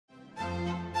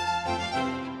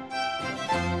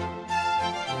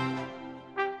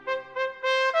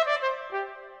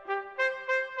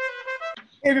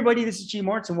Hey everybody, this is G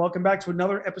Martz, and welcome back to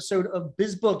another episode of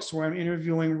BizBooks, where I'm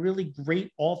interviewing really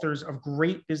great authors of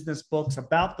great business books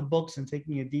about the books and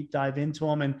taking a deep dive into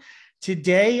them. And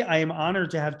today, I am honored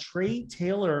to have Trey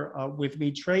Taylor with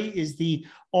me. Trey is the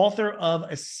author of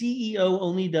 "A CEO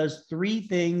Only Does Three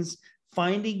Things: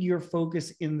 Finding Your Focus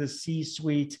in the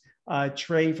C-Suite."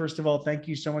 Trey, first of all, thank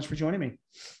you so much for joining me.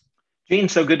 Gene,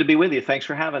 so good to be with you. Thanks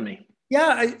for having me.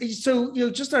 Yeah, so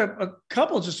just a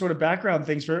couple just sort of background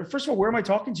things. First of all, where am I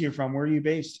talking to you from? Where are you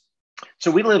based? So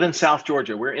we live in South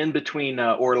Georgia. We're in between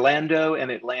Orlando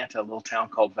and Atlanta, a little town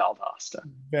called Valdosta.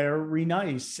 Very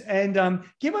nice. And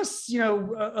give us,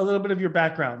 a little bit of your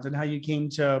background and how you came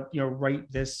to,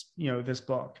 write this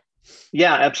book.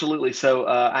 Yeah, absolutely. So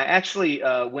I actually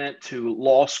went to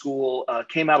law school,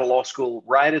 came out of law school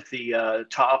right at the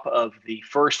top of the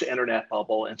first internet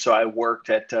bubble. And so I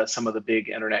worked at some of the big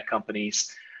internet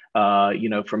companies,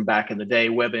 from back in the day.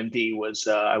 WebMD was,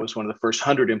 I was one of the first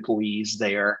 100 employees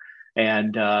there,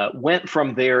 and went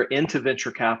from there into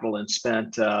venture capital and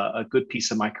spent a good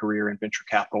piece of my career in venture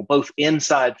capital, both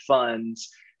inside funds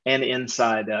and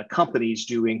inside companies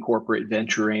doing corporate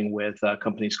venturing with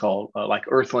companies called like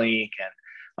Earthlink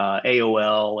and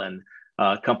AOL and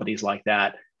companies like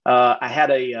that. I had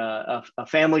a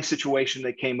family situation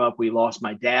that came up. We lost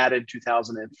my dad in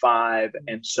 2005.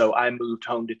 And so I moved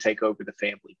home to take over the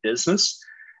family business.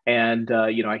 And,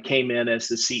 I came in as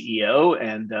the CEO.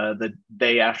 And the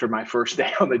day after my first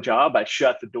day on the job, I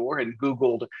shut the door and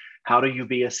Googled, how do you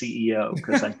be a CEO?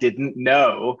 Because I didn't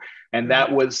know. And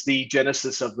that was the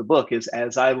genesis of the book. Is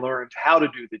as I learned how to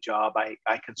do the job, I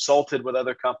consulted with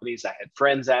other companies. I had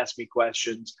friends ask me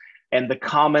questions. And the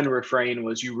common refrain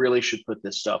was, you really should put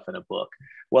this stuff in a book.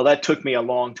 Well, that took me a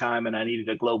long time, and I needed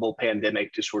a global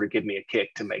pandemic to sort of give me a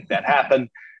kick to make that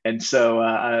happen. And so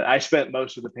I spent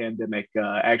most of the pandemic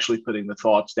actually putting the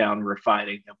thoughts down,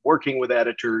 refining them, working with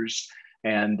editors,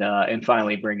 and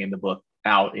finally bringing the book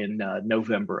out in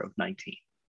November of 19.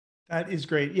 That is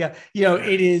great. Yeah.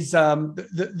 It is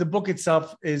the book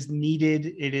itself is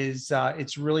needed.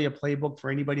 It's really a playbook for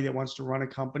anybody that wants to run a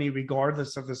company,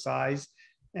 regardless of the size.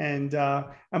 And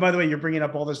by the way, you're bringing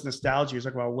up all this nostalgia. You're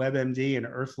talking about WebMD and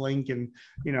Earthlink, and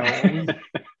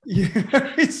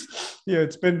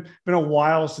it's been a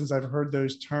while since I've heard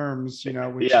those terms.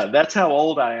 Which Yeah, is that's how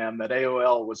old I am. That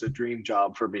AOL was a dream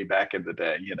job for me back in the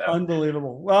day.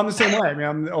 unbelievable. Well, I'm the same way. I mean,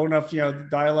 I'm old enough,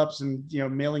 dial-ups and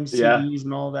mailing Yeah. CDs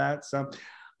and all that. So,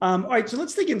 all right. So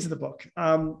let's dig into the book.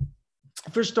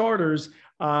 For starters,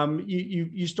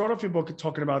 you start off your book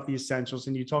talking about the essentials,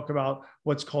 and you talk about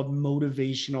what's called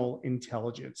motivational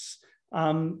intelligence.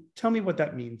 Tell me what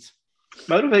that means.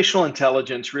 Motivational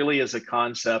intelligence really is a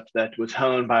concept that was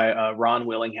honed by Ron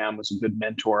Willingham, was a good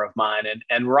mentor of mine.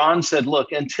 And Ron said,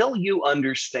 look, until you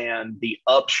understand the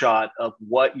upshot of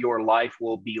what your life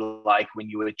will be like when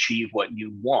you achieve what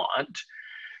you want,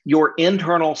 your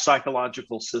internal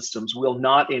psychological systems will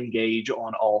not engage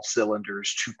on all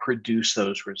cylinders to produce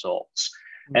those results.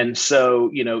 And so,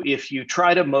 if you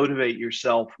try to motivate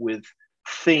yourself with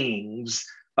things,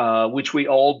 which we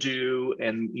all do,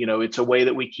 and it's a way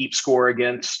that we keep score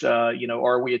against,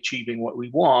 are we achieving what we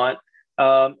want?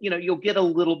 You'll get a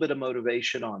little bit of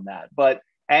motivation on that, but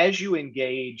as you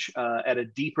engage at a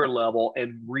deeper level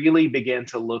and really begin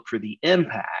to look for the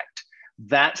impact,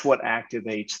 that's what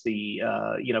activates the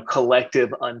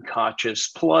collective unconscious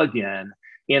plug-in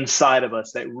inside of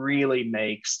us that really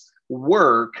makes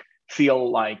work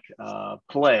feel like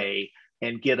play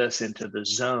and get us into the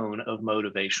zone of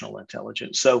motivational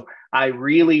intelligence. So I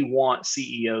really want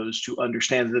CEOs to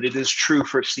understand that it is true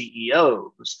for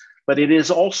CEOs, but it is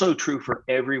also true for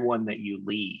everyone that you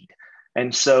lead.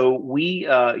 And so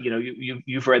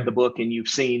you've read the book and you've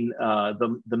seen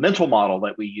the mental model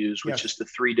that we use, which Yes. is the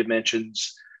three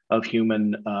dimensions of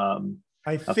human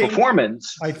I think,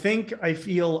 performance. I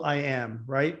feel, I am,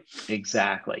 right?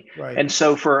 Exactly. Right. And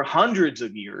so for hundreds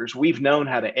of years, we've known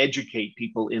how to educate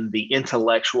people in the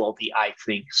intellectual, the I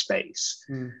think space.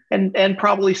 Mm. And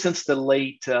probably since the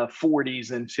late 40s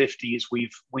and 50s,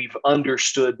 we've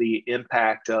understood the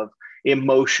impact of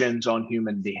emotions on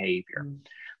human behavior. Mm.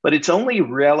 But it's only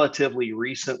relatively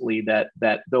recently that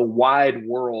the wide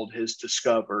world has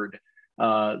discovered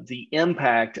the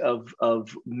impact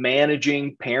of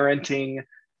managing, parenting,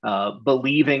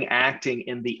 believing, acting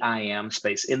in the I am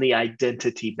space, in the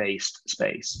identity based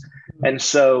space. And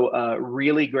so,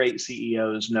 really great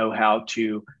CEOs know how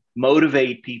to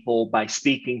motivate people by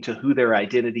speaking to who their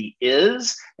identity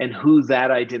is and who that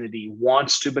identity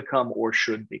wants to become or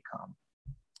should become.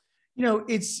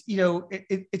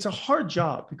 It's a hard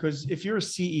job, because if you're a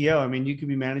CEO, I mean, you could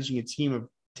be managing a team of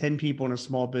 10 people in a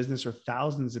small business or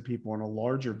thousands of people in a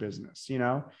larger business, you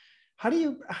know? How do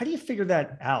you figure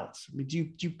that out? I mean, do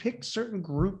you pick certain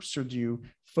groups, or do you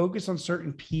focus on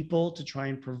certain people to try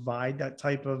and provide that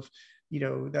type of,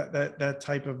 that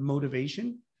type of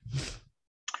motivation?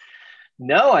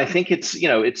 No, I think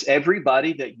it's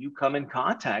everybody that you come in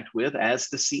contact with as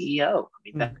the CEO.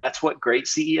 I mean, that's what great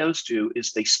CEOs do,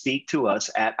 is they speak to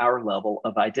us at our level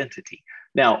of identity.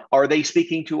 Now, are they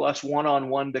speaking to us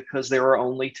one-on-one because there are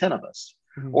only 10 of us?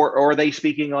 Or are they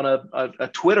speaking on a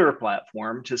Twitter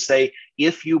platform to say,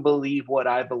 if you believe what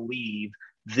I believe,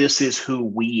 this is who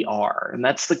we are? And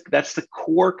that's the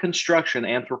core construction,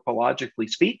 anthropologically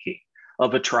speaking,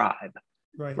 of a tribe.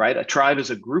 Right. A tribe is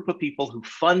a group of people who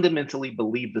fundamentally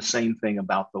believe the same thing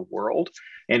about the world.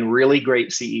 And really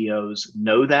great CEOs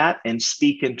know that and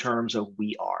speak in terms of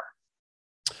we are.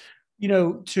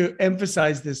 To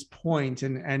emphasize this point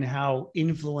and how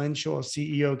influential a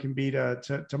CEO can be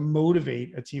to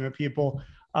motivate a team of people,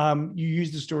 you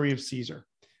use the story of Caesar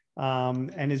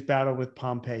and his battle with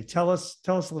Pompey. Tell us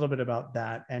a little bit about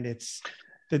that, and it's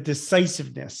the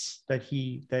decisiveness that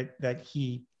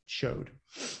he showed.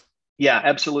 Yeah,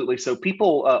 absolutely. So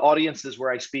people, audiences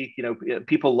where I speak,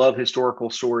 people love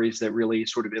historical stories that really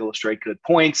sort of illustrate good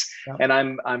points. Yeah. And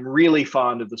I'm really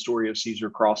fond of the story of Caesar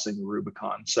crossing the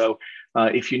Rubicon. So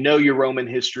if you know your Roman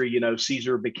history,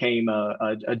 Caesar became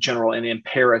a general, an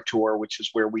imperator, which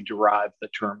is where we derive the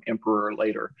term emperor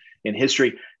later in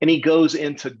history. And he goes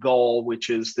into Gaul, which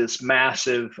is this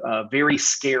massive, very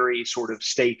scary sort of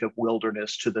state of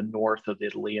wilderness to the north of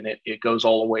Italy. And it goes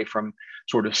all the way from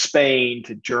sort of Spain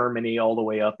to Germany, all the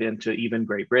way up into even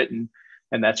Great Britain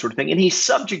and that sort of thing. And he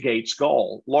subjugates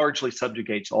Gaul, largely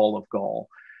subjugates all of Gaul,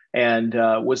 and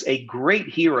was a great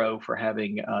hero for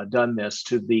having done this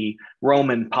to the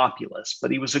Roman populace.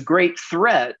 But he was a great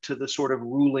threat to the sort of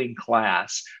ruling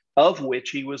class of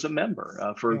which he was a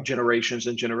member for generations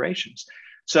and generations.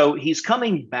 So he's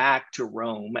coming back to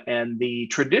Rome, and the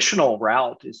traditional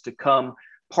route is to come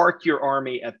park your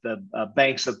army at the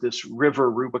banks of this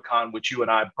river Rubicon, which you and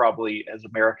I probably as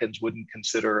Americans wouldn't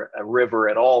consider a river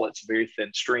at all. It's a very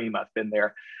thin stream. I've been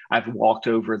there. I've walked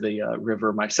over the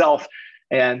river myself.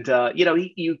 And,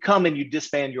 you come and you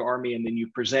disband your army, and then you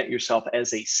present yourself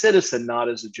as a citizen, not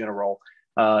as a general,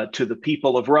 to the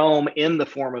people of Rome in the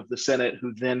form of the Senate,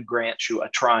 who then grants you a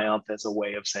triumph as a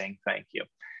way of saying thank you.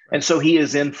 And so he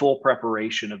is in full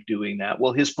preparation of doing that.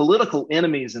 Well, his political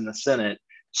enemies in the Senate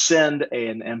send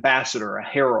an ambassador, a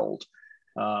herald,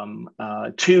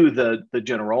 to the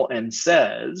general and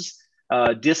says,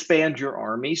 disband your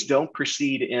armies, don't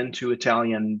proceed into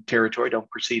Italian territory, don't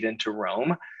proceed into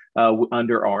Rome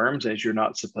under arms, as you're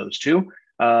not supposed to.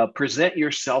 Present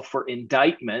yourself for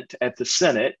indictment at the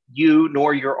Senate. You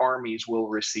nor your armies will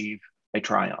receive a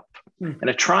triumph. And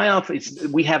a triumph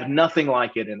we have nothing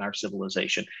like it in our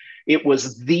civilization. It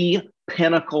was the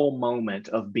pinnacle moment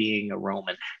of being a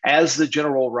Roman. As the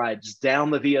general rides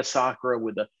down the Via Sacra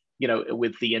with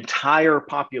the entire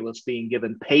populace being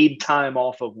given paid time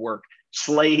off of work,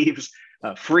 slaves,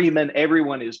 freemen,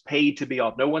 everyone is paid to be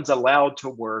off. No one's allowed to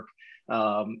work.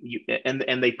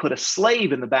 And they put a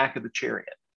slave in the back of the chariot.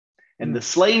 And the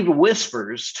slave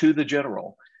whispers to the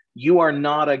general, "You are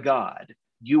not a god.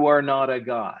 You are not a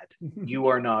god. You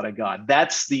are not a god."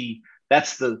 That's the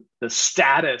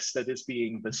status that is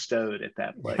being bestowed at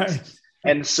that place. Right.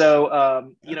 And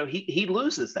so, he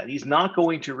loses that. He's not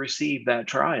going to receive that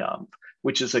triumph,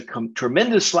 which is a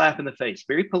tremendous slap in the face,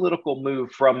 very political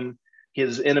move from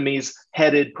his enemies,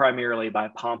 headed primarily by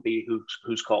Pompey,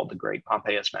 who's called the Great,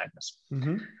 Pompeius Magnus.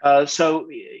 So,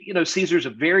 Caesar's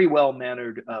a very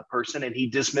well-mannered person, and he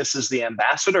dismisses the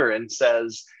ambassador and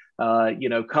says,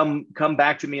 come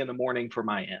back to me in the morning for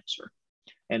my answer.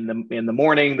 And in the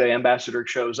morning, the ambassador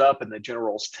shows up, and the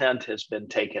general's tent has been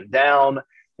taken down,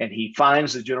 and he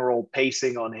finds the general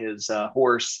pacing on his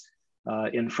horse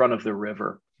in front of the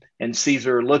river. And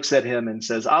Caesar looks at him and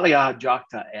says, "Alia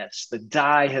jacta est," the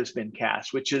die has been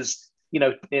cast, which is,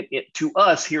 to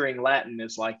us hearing Latin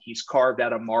is like he's carved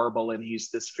out of marble and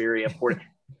he's this very important.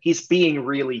 He's being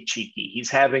really cheeky. He's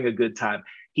having a good time.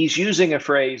 He's using a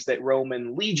phrase that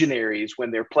Roman legionaries, when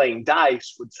they're playing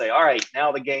dice, would say, "All right,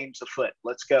 now the game's afoot.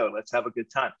 Let's go. Let's have a good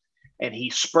time." And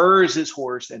he spurs his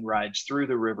horse and rides through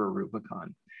the river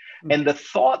Rubicon. And the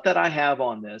thought that I have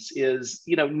on this is,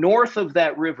 north of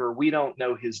that river, we don't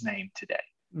know his name today.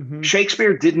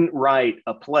 Shakespeare didn't write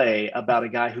a play about a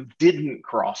guy who didn't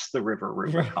cross the river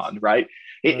Rubicon, right?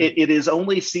 It is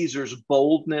only Caesar's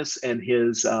boldness and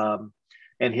his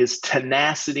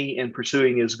tenacity in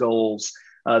pursuing his goals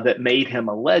that made him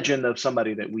a legend of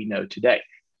somebody that we know today.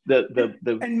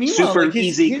 The super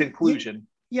easy conclusion.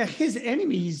 Yeah, his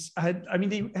enemies had, I mean,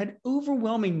 they had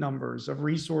overwhelming numbers of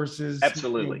resources,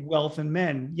 Absolutely. wealth, and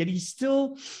men. Yet he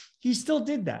still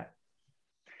did that.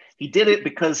 He did it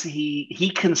because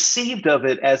he conceived of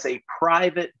it as a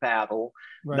private battle,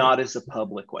 Right. not as a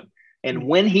public one. And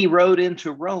when he rode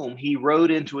into Rome, he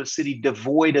rode into a city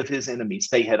devoid of his enemies.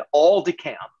 They had all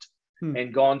decamped Hmm.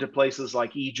 and gone to places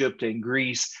like Egypt and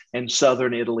Greece and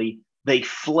southern Italy. They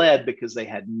fled because they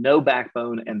had no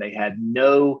backbone and they had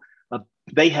no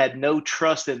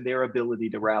trust in their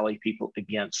ability to rally people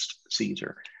against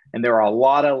Caesar. And there are a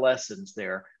lot of lessons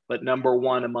there, but number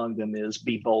one among them is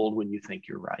be bold when you think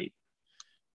you're right.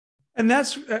 And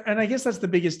I guess that's the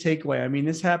biggest takeaway. I mean,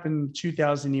 this happened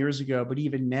 2,000 years ago, but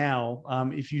even now,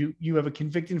 if you have a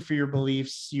conviction for your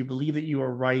beliefs, you believe that you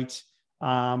are right.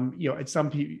 At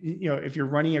some people, if you're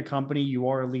running a company, you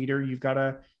are a leader. You've got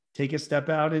to take a step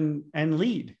out and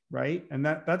lead, right? And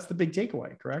that's the big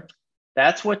takeaway, correct?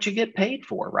 That's what you get paid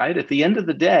for, right? At the end of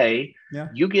the day, Yeah.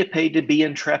 you get paid to be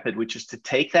intrepid, which is to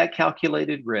take that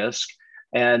calculated risk.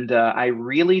 And I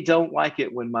really don't like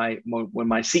it when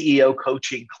my CEO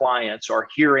coaching clients are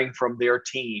hearing from their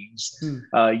teams,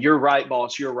 "You're right,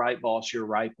 boss. You're right, boss. You're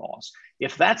right, boss."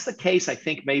 If that's the case, I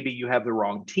think maybe you have the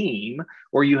wrong team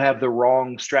or you have the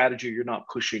wrong strategy. You're not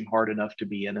pushing hard enough to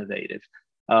be innovative.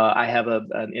 I have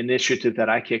an initiative that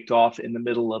I kicked off in the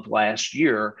middle of last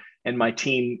year, and my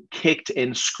team kicked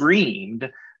and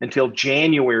screamed until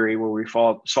January, where we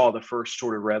saw the first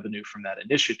sort of revenue from that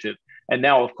initiative. And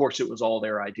now, of course, it was all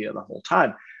their idea the whole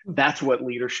time. That's what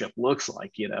leadership looks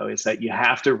like, is that you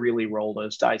have to really roll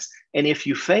those dice. And if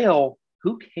you fail,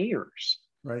 who cares?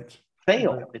 Right.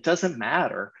 Fail. Right. It doesn't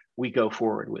matter. We go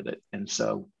forward with it. And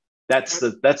so that's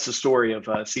the story of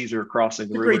Caesar crossing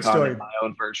the Rubicon in my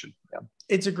own version. Yeah.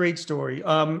 It's a great story.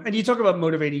 And you talk about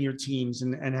motivating your teams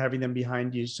and having them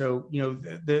behind you. So,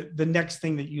 the next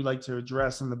thing that you like to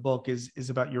address in the book is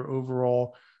about your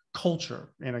overall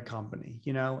culture in a company.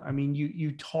 I mean,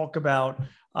 you talk about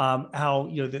how,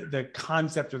 the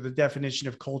concept or the definition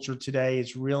of culture today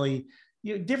is really,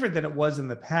 different than it was in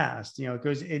the past.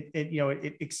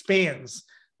 It expands,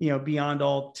 beyond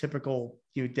all typical,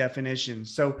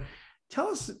 definitions. So tell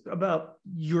us about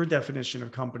your definition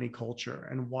of company culture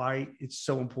and why it's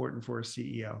so important for a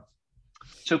CEO.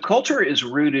 So culture is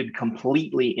rooted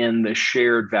completely in the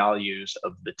shared values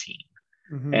of the team.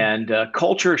 Mm-hmm. And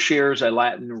culture shares a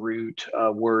Latin root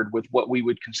word with what we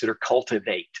would consider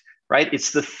cultivate, right?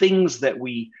 It's the things that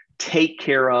we take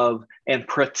care of and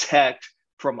protect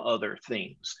from other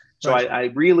things. So right. I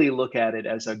really look at it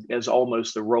as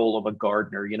almost the role of a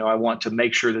gardener. I want to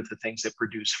make sure that the things that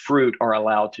produce fruit are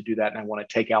allowed to do that. And I want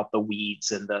to take out the weeds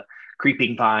and the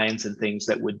creeping vines and things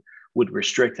that would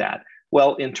restrict that.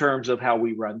 Well, in terms of how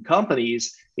we run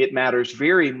companies, it matters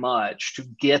very much to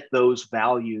get those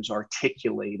values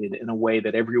articulated in a way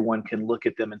that everyone can look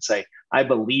at them and say, I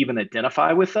believe and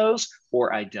identify with those,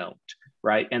 or I don't,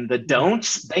 right? And the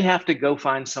don'ts, they have to go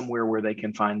find somewhere where they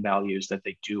can find values that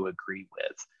they do agree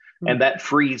with. And that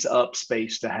frees up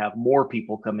space to have more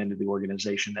people come into the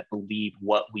organization that believe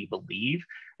what we believe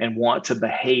and want to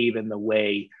behave in the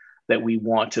way that we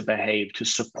want to behave, to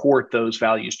support those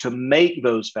values, to make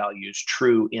those values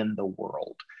true in the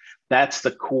world. That's the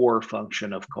core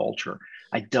function of culture.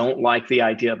 I don't like the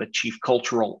idea of a chief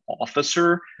cultural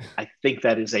officer. I think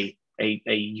that is a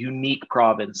unique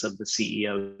province of the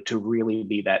CEO to really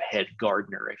be that head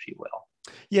gardener, if you will.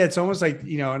 Yeah, it's almost like,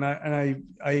 and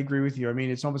I agree with you. I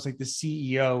mean, it's almost like the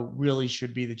CEO really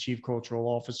should be the chief cultural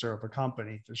officer of a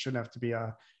company. There shouldn't have to be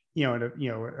a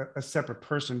separate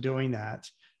person doing that.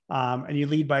 And you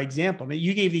lead by example. Now,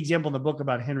 you gave the example in the book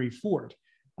about Henry Ford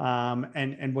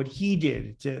and what he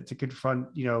did to confront,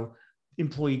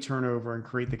 employee turnover and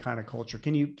create the kind of culture.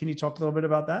 Can you talk a little bit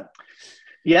about that?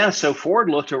 Yeah, so Ford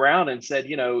looked around and said,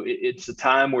 it's a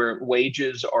time where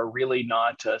wages are really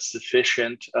not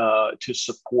sufficient to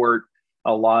support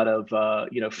a lot of,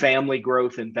 family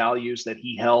growth and values that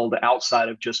he held outside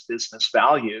of just business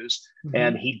values. Mm-hmm.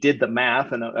 And he did the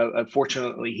math. And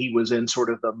unfortunately, he was in sort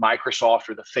of the Microsoft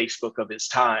or the Facebook of his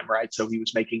time, right? So he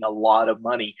was making a lot of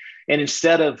money. And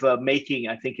instead of making,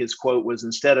 I think his quote was,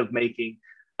 instead of making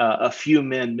a few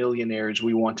men millionaires,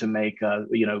 we want to make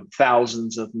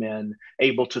thousands of men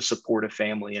able to support a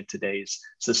family in today's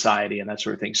society and that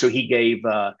sort of thing. So he gave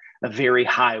a very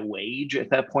high wage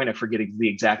at that point. I forget the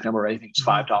exact number. I think it's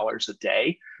 $5 a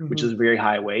day, which is a very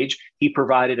high wage. He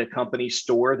provided a company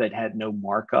store that had no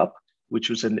markup,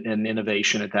 which was an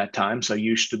innovation at that time. So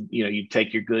you should, you'd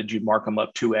take your goods, you'd mark them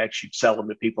up 2x, you'd sell them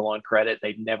to people on credit.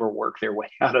 They'd never work their way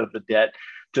out of the debt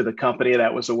to the company.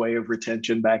 That was a way of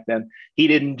retention back then. He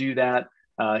didn't do that.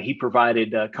 He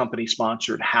provided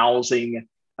company-sponsored housing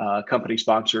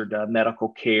company-sponsored medical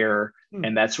care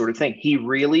and that sort of thing. He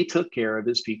really took care of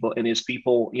his people, and his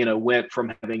people, went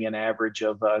from having an average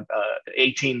of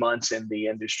 18 months in the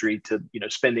industry to,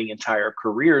 spending entire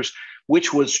careers,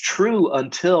 which was true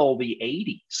until the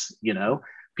 80s.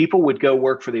 People would go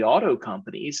work for the auto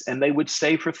companies and they would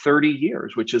stay for 30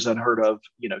 years, which is unheard of,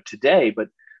 today. But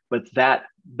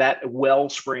that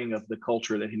wellspring of the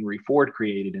culture that Henry Ford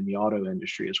created in the auto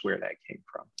industry is where that came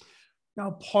from.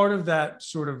 Now, part of that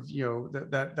sort of,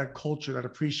 that culture, that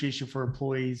appreciation for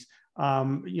employees,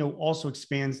 also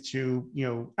expands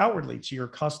to, outwardly to your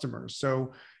customers.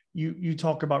 So you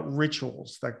talk about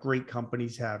rituals that great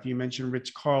companies have. You mentioned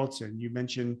Ritz-Carlton, you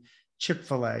mentioned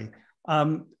Chick-fil-A.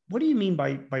 What do you mean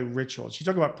by rituals? You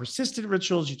talk about persistent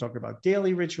rituals, you talk about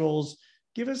daily rituals.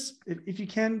 Give us, if you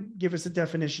can, give us a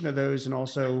definition of those and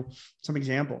also some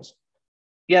examples.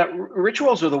 Yeah,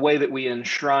 rituals are the way that we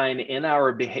enshrine in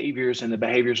our behaviors and the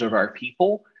behaviors of our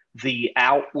people the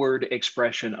outward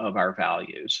expression of our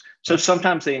values. So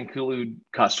sometimes they include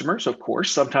customers, of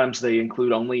course. Sometimes they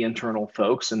include only internal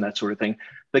folks and that sort of thing.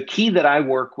 The key that I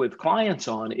work with clients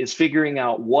on is figuring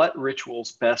out what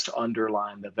rituals best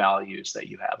underline the values that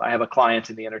you have. I have a client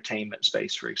in the entertainment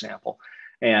space, for example,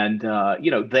 and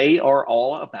they are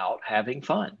all about having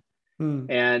fun.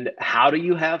 And how do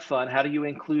you have fun? How do you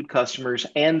include customers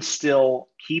and still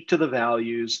keep to the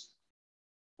values,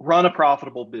 run a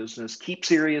profitable business, keep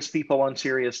serious people on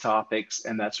serious topics,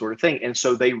 and that sort of thing? And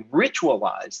so they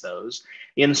ritualize those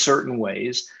in certain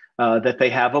ways that they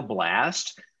have a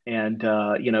blast. And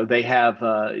they have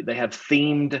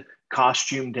themed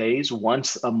costume days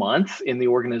once a month in the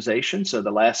organization. So the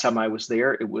last time I was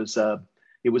there, it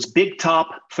was Big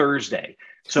Top Thursday.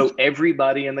 So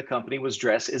everybody in the company was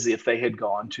dressed as if they had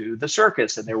gone to the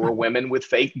circus, and there were women with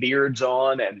fake beards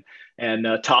on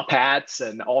and top hats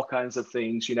and all kinds of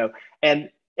things,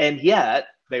 and yet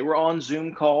they were on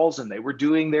Zoom calls and they were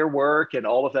doing their work and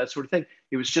all of that sort of thing.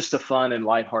 It was just a fun and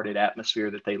lighthearted atmosphere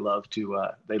that they love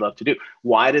to do.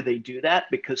 Why do they do that?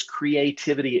 Because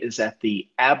creativity is at the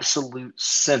absolute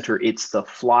center. It's the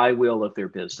flywheel of their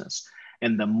business.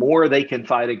 And the more they can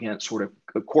fight against sort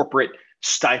of corporate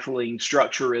stifling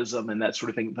structurism and that sort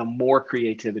of thing, the more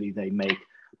creativity they make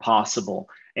possible.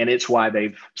 And it's why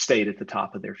they've stayed at the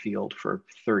top of their field for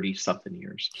 30 something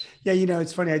years. Yeah.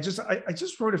 It's funny. I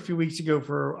just wrote a few weeks ago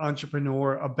for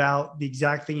Entrepreneur about the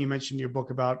exact thing you mentioned in your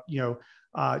book about,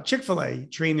 Chick-fil-A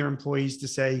train their employees to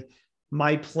say,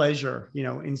 my pleasure,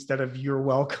 instead of you're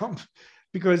welcome,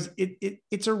 because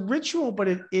it's a ritual, but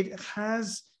it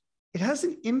has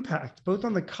an impact both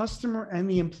on the customer and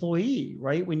the employee,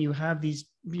 right? When you have these,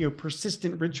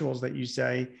 persistent rituals that you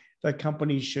say that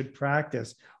companies should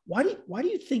practice. Why do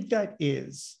you think that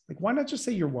is? Like, why not just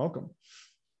say you're welcome?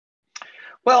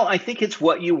 Well, I think it's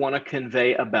what you want to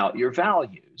convey about your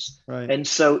values. Right. And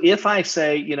so if I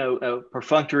say,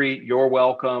 perfunctory, you're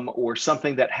welcome, or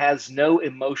something that has no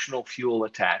emotional fuel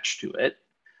attached to it,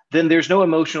 then there's no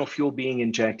emotional fuel being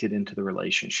injected into the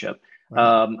relationship.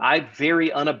 Right. I very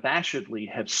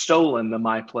unabashedly have stolen the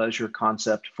my pleasure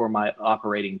concept for my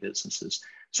operating businesses.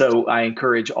 So I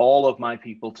encourage all of my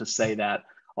people to say that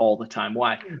all the time.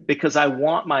 Why? Because I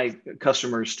want my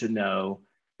customers to know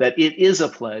that it is a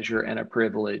pleasure and a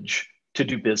privilege to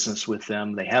do business with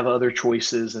them. They have other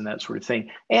choices and that sort of thing.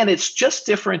 And it's just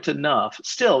different enough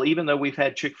still, even though we've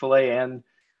had Chick-fil-A and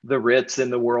the Ritz in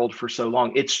the world for so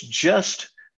long, it's just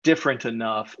different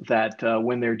enough that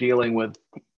when they're dealing with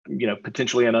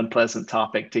potentially an unpleasant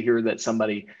topic, to hear that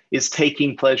somebody is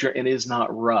taking pleasure and is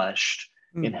not rushed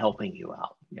in helping you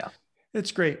out. Yeah.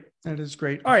 It's great. That is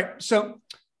great. All right. So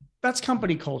that's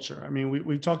company culture. I mean,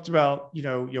 we've talked about,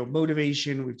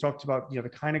 motivation. We've talked about, the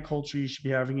kind of culture you should be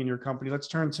having in your company. Let's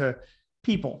turn to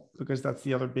people, because that's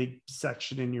the other big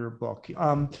section in your book.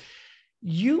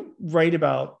 You write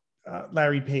about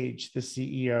Larry Page, the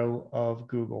CEO of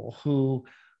Google, who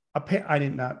I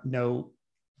did not know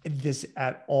this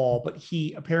at all, but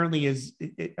he apparently is,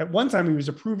 at one time he was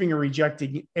approving or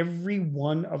rejecting every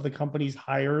one of the company's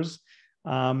hires.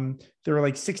 There were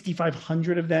like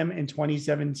 6,500 of them in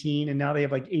 2017, and now they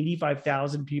have like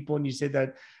 85,000 people. And you said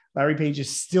that Larry Page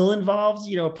is still involved,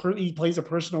 he plays a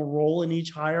personal role in each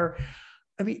hire.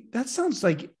 I mean, that sounds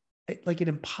like an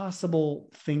impossible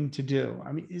thing to do.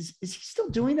 I mean, is he still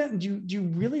doing that? And do you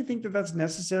really think that that's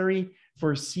necessary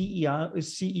for a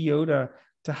CEO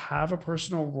to have a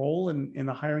personal role in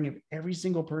the hiring of every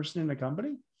single person in the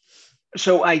company?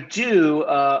 So I do,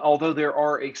 although there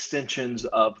are extensions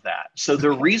of that. So the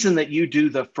reason that you do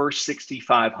the first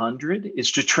 6,500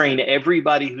 is to train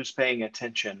everybody who's paying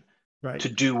attention Right. to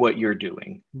do what you're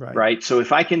doing, Right. right? So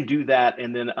if I can do that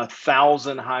and then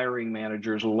 1,000 hiring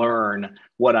managers learn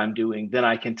what I'm doing, then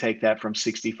I can take that from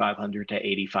 6,500 to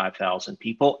 85,000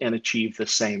 people and achieve the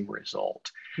same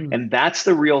result. Hmm. And that's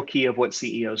the real key of what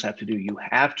CEOs have to do. You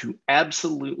have to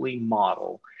absolutely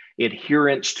model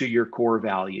adherence to your core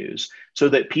values so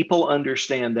that people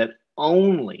understand that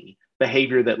only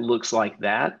behavior that looks like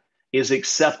that is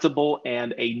acceptable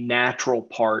and a natural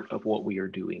part of what we are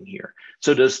doing here.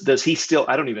 So does he still?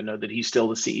 I don't even know that he's still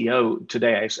the CEO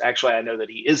today. Actually, I know that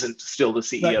he isn't still the But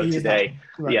CEO he is not. today.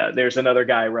 Right. Yeah, there's another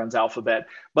guy who runs Alphabet.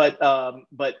 But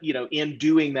in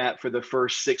doing that for the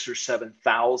first 6,000 or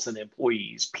 7,000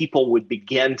 employees, people would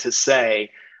begin to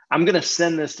say, I'm going to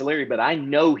send this to Larry, but I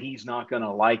know he's not going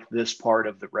to like this part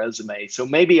of the resume. So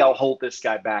maybe I'll hold this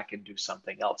guy back and do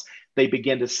something else. They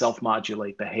begin to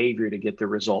self-modulate behavior to get the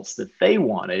results that they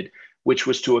wanted, which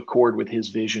was to accord with his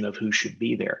vision of who should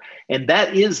be there. And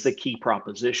that is the key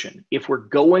proposition. If we're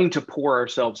going to pour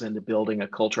ourselves into building a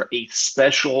culture, a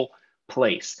special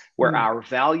place where our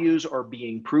values are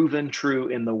being proven true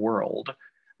in the world,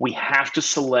 we have to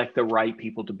select the right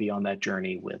people to be on that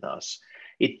journey with us.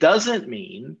 It doesn't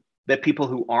mean that people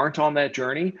who aren't on that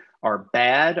journey are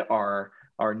bad, are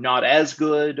not as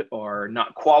good, or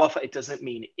not qualified. It doesn't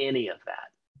mean any of that.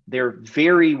 There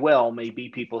very well may be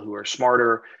people who are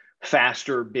smarter,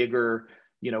 faster, bigger,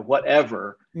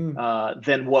 whatever,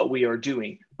 than what we are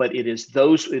doing. But it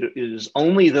is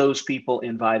only those people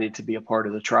invited to be a part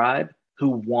of the tribe who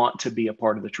want to be a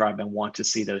part of the tribe and want to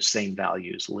see those same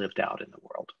values lived out in the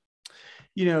world.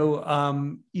 We're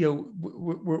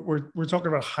talking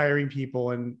about hiring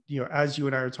people, and as you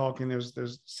and I are talking,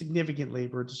 there's significant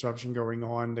labor disruption going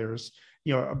on. There's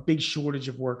a big shortage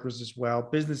of workers as well.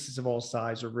 Businesses of all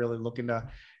sizes are really looking to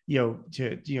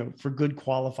for good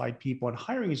qualified people, and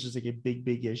hiring is just like a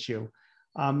big issue.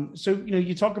 So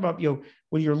you talk about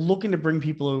when you're looking to bring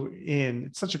people in,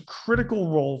 it's such a critical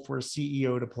role for a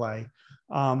CEO to play.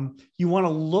 You want to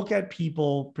look at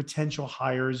people, potential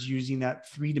hires, using that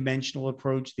three-dimensional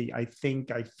approach, the I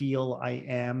think, I feel, I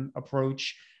am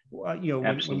approach. When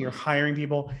you're hiring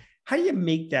people, how do you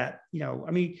make that?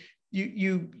 I mean,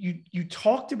 you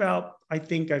talked about I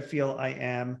think, I feel, I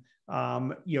am.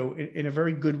 In a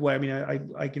very good way. I mean,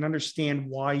 I can understand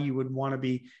why you would want to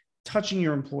be touching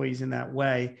your employees in that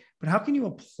way, but how can you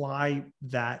apply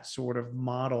that sort of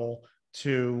model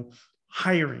to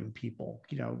hiring people?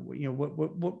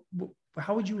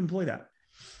 How would you employ that?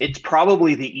 It's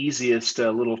probably the easiest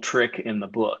little trick in the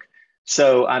book.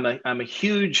 So I'm a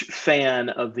huge fan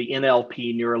of the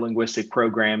NLP, neuro linguistic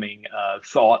programming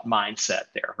thought mindset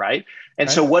there, right? And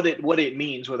Okay. so what it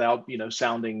means, without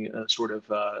sounding sort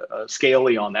of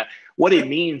scaly on that, what it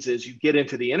means is you get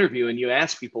into the interview and you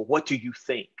ask people, what do you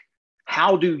think?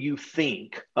 How do you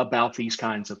think about these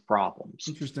kinds of problems?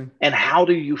 Interesting. And how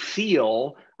do you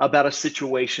feel about a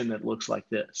situation that looks like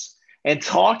this? And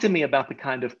talk to me about the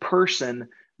kind of person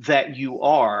that you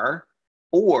are.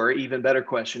 Or even better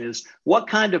question is, what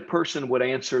kind of person would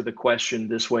answer the question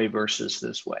this way versus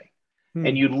this way?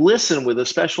 And you listen with a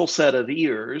special set of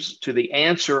ears to the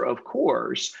answer, of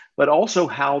course, but also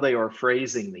how they are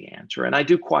phrasing the answer. And I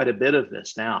do quite a bit of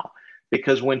this now,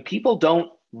 because when people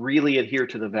don't really adhere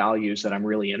to the values that I'm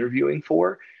really interviewing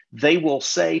for, they will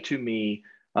say to me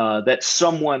that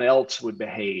someone else would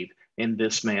behave in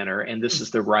this manner, and this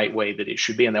is the right way that it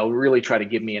should be. And they'll really try to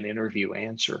give me an interview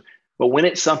answer. But when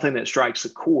it's something that strikes a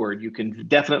chord, you can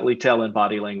definitely tell in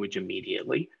body language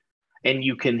immediately. And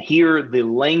you can hear the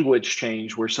language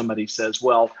change where somebody says,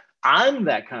 well, I'm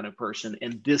that kind of person,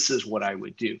 and this is what I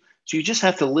would do. So you just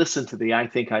have to listen to the I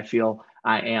think, I feel,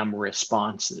 I am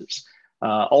responses.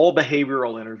 All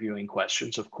behavioral interviewing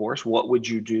questions, of course. What would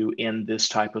you do in this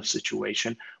type of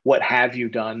situation? What have you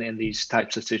done in these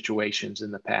types of situations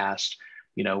in the past?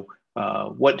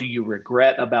 What do you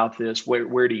regret about this?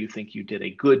 Where do you think you did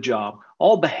a good job?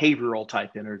 All behavioral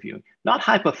type interviewing, not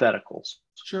hypotheticals.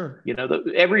 Sure.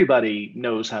 Everybody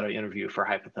knows how to interview for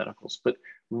hypotheticals, but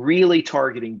really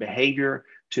targeting behavior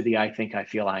to the I think, I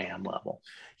feel, I am level.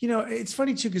 It's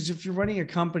funny too, because if you're running a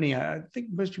company, I think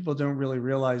most people don't really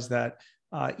realize that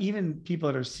even people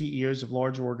that are CEOs of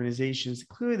large organizations,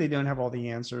 clearly they don't have all the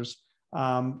answers.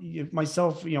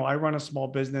 Myself, I run a small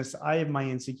business. I have my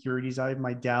insecurities. I have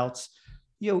my doubts.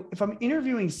 If I'm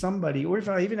interviewing somebody, or if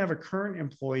I even have a current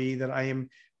employee that I am,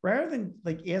 rather than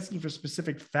like asking for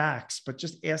specific facts, but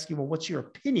just asking, well, what's your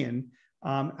opinion?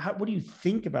 What do you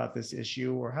think about this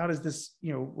issue? Or how does this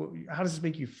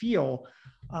make you feel?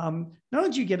 Not only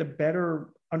do you get a better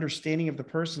understanding of the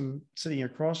person sitting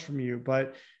across from you,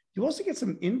 but you also get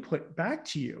some input back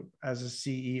to you as a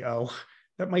CEO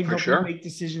that might help you make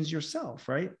decisions yourself,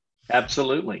 right?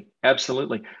 Absolutely.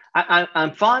 Absolutely.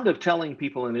 I'm fond of telling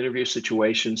people in interview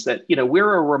situations that,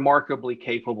 we're a remarkably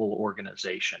capable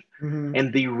organization. Mm-hmm.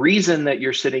 And the reason that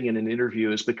you're sitting in an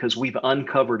interview is because we've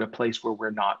uncovered a place where we're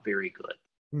not very good.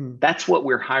 Mm-hmm. That's what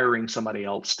we're hiring somebody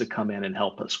else to come in and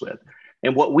help us with.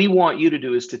 And what we want you to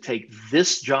do is to take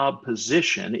this job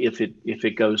position, if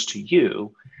it goes to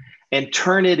you, and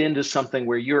turn it into something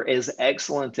where you're as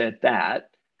excellent at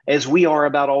that as we are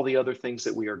about all the other things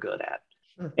that we are good at.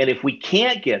 Sure. And if we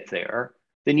can't get there,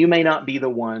 then you may not be the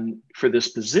one for this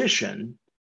position.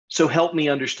 So help me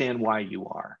understand why you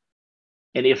are.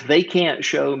 And if they can't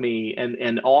show me,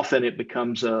 and often it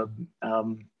becomes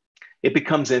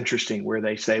interesting where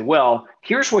they say, well,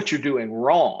 here's what you're doing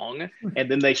wrong. And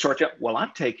then they start to, well,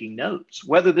 I'm taking notes.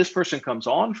 Whether this person comes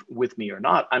on with me or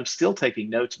not, I'm still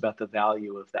taking notes about the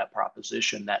value of that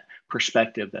proposition, that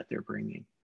perspective that they're bringing.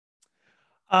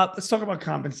 Let's talk about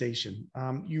compensation.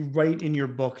 You write in your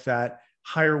book that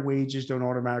higher wages don't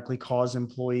automatically cause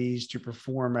employees to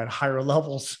perform at higher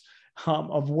levels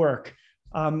of work.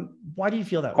 Why do you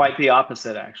feel that way? Quite the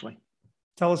opposite, actually.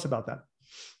 Tell us about that.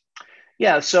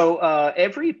 Yeah, so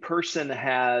every person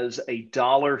has a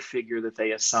dollar figure that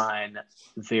they assign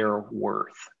their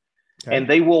worth. Okay. And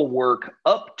they will work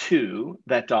up to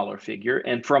that dollar figure.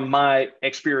 And from my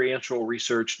experiential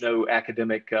research, no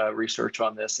academic research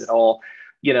on this at all,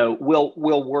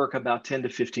 we'll work about 10 to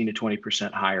 15 to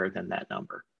 20% higher than that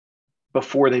number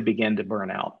before they begin to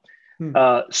burn out.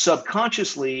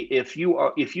 Subconsciously, if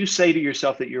you say to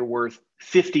yourself that you're worth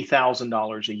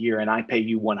 $50,000 a year and I pay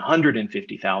you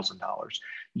 $150,000,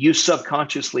 you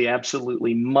subconsciously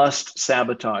absolutely must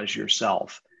sabotage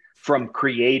yourself from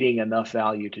creating enough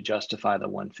value to justify the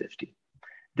 150.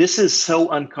 This is so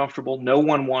uncomfortable. No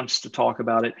one wants to talk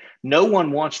about it. No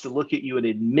one wants to look at you and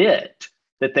admit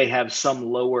that they have some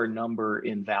lower number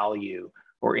in value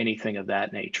or anything of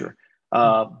that nature.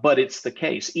 But it's the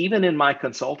case. Even in my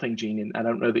consulting, Gene, and I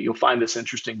don't know that you'll find this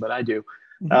interesting, but I do.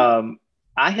 Mm-hmm.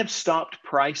 I have stopped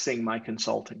pricing my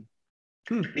consulting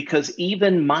because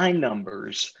even my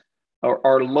numbers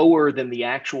are lower than the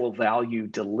actual value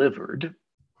delivered,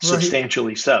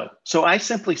 substantially so. So I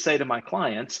simply say to my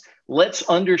clients, let's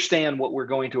understand what we're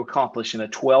going to accomplish in a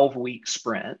 12-week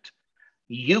sprint.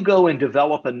 You go and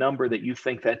develop a number that you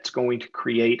think that's going to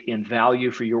create in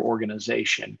value for your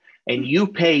organization. And you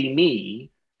pay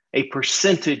me a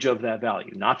percentage of that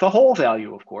value, not the whole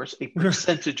value, of course, a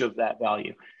percentage of that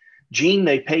value. Gene,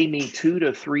 they pay me 2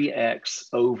 to 3x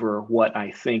over what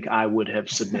I think I would have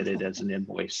submitted as an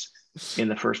invoice in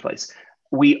the first place.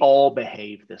 We all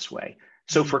behave this way.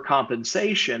 So for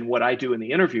compensation, what I do in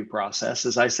the interview process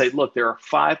is I say, look, there are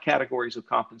 5 categories of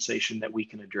compensation that we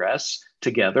can address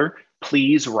together.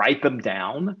 Please write them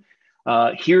down.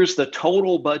 Here's the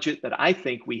total budget that I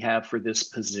think we have for this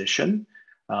position.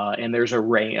 And there's a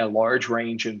large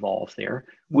range involved there.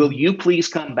 Will you please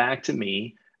come back to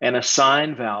me and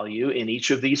assign value in each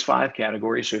of these 5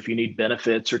 categories? So if you need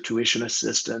benefits or tuition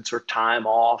assistance or time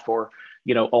off or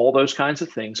all those kinds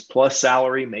of things, plus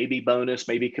salary, maybe bonus,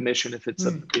 maybe commission if it's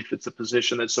a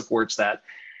position that supports that.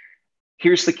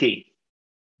 Here's the key.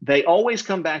 They always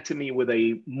come back to me with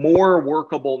a more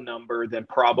workable number than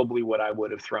probably what I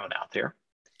would have thrown out there.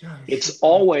 It's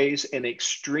always an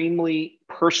extremely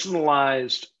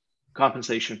personalized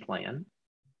compensation plan.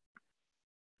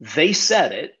 They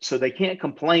set it, so they can't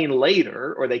complain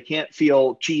later or they can't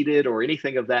feel cheated or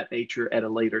anything of that nature at a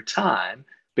later time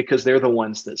because they're the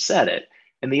ones that set it.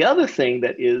 And the other thing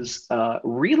that is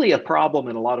really a problem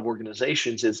in a lot of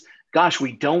organizations is, gosh,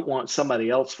 we don't want somebody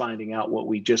else finding out what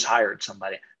we just hired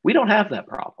somebody. We don't have that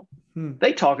problem.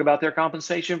 They talk about their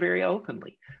compensation very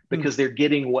openly because they're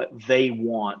getting what they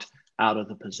want out of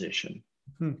the position.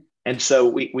 And so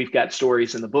we've got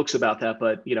stories in the books about that.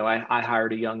 But, I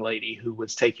hired a young lady who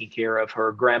was taking care of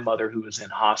her grandmother who was in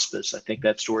hospice. I think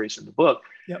that story's in the book.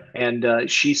 Yep. And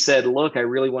she said, look, I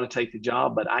really want to take the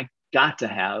job, but I got to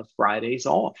have Fridays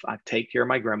off. I take care of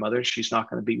my grandmother. She's not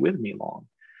going to be with me long.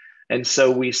 And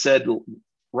so we said,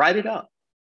 write it up.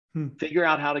 Figure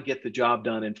out how to get the job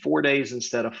done in 4 days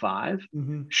instead of 5.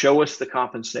 Show us the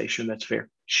compensation that's fair.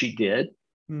 She did.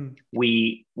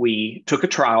 We took a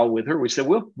trial with her. We said,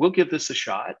 we'll give this a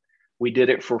shot. We did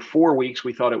it for 4 weeks.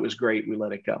 We thought it was great. We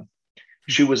let it go.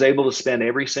 She was able to spend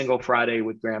every single Friday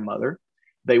with grandmother.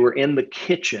 They were in the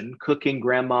kitchen cooking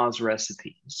grandma's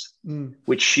recipes,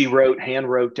 which she hand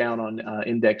wrote down on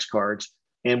index cards.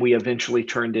 And we eventually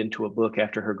turned into a book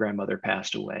after her grandmother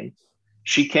passed away.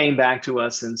 She came back to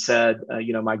us and said,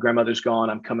 my grandmother's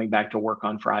gone. I'm coming back to work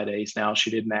on Fridays now.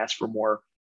 She didn't ask for more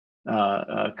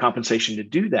compensation to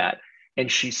do that.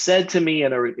 And she said to me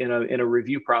in a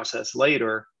review process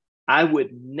later, I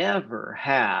would never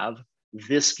have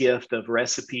this gift of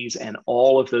recipes and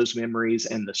all of those memories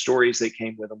and the stories that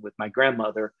came with them with my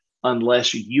grandmother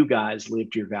unless you guys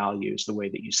lived your values the way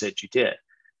that you said you did.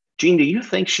 Gene, do you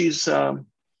think she's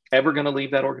ever going to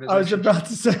leave that organization? I was about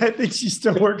to say, I think she's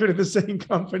still working at the same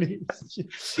company.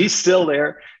 She's still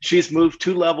there. She's moved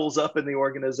 2 levels up in the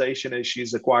organization as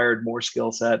she's acquired more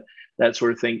skill set, that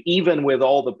sort of thing. Even with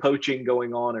all the poaching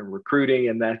going on and recruiting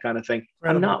and that kind of thing,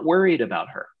 incredible. I'm not worried about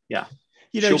her. Yeah.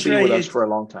 She'll Trey, be with us for a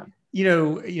long time.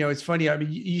 It's funny. I mean,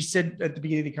 you said at the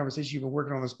beginning of the conversation, you've been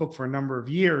working on this book for a number of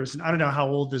years, and I don't know how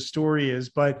old this story is,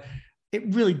 but it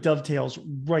really dovetails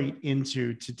right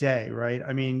into today, right?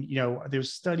 I mean,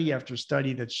 there's study after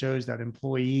study that shows that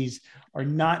employees are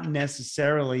not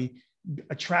necessarily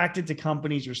attracted to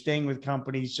companies or staying with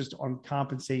companies just on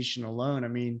compensation alone. I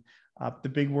mean, the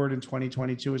big word in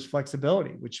 2022 is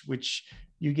flexibility, which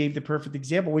you gave the perfect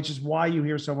example, which is why you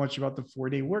hear so much about the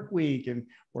 4-day work week and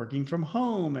working from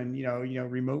home and,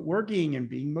 remote working and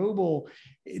being mobile.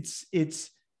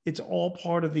 It's all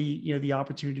part of the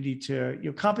opportunity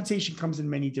to, compensation comes in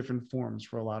many different forms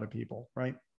for a lot of people,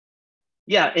 right?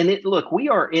 Yeah. And look, we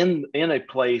are in a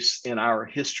place in our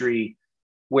history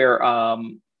where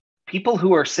people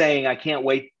who are saying, I can't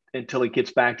wait until it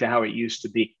gets back to how it used to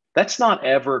be, that's not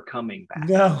ever coming back.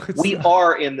 No, we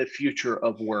are in the future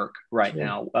of work right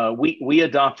now. We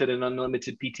adopted an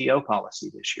unlimited PTO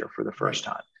policy this year for the first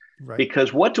time. Right.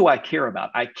 Because what do I care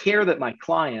about? I care that my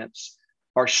clients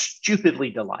are stupidly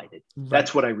delighted. Right.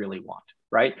 That's what I really want,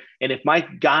 right? And if my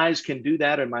guys can do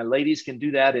that and my ladies can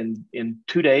do that in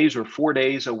 2 days or 4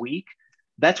 days a week,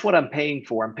 that's what I'm paying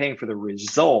for. I'm paying for the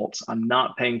results. I'm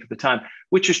not paying for the time,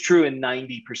 which is true in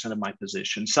 90% of my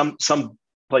positions. Some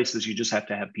places you just have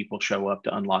to have people show up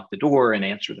to unlock the door and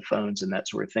answer the phones and that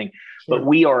sort of thing. Sure. But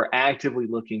we are actively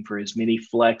looking for as many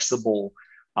flexible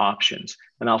options.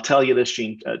 And I'll tell you this,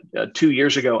 Gene, 2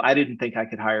 years ago, I didn't think I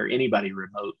could hire anybody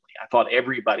remotely. I thought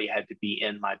everybody had to be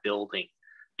in my building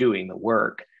doing the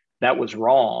work. That was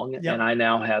wrong. Yep. And I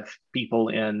now have people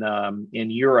in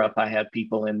Europe. I have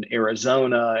people in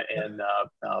Arizona and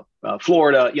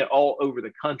Florida, all over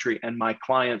the country. And my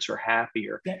clients are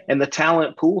happier. Yep. And the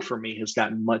talent pool for me has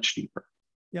gotten much deeper.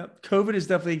 Yep. COVID has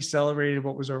definitely accelerated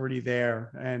what was already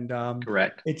there. And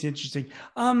correct. It's interesting.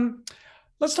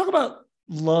 Let's talk about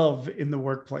love in the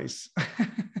workplace.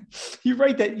 You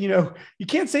write that, you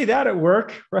can't say that at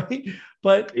work, right?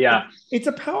 But yeah, it's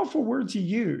a powerful word to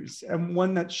use and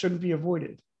one that shouldn't be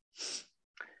avoided.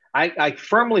 I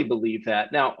firmly believe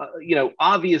that. Now,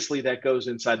 obviously that goes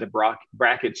inside the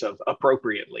brackets of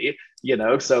appropriately,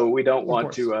 so we don't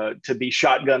want to be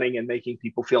shotgunning and making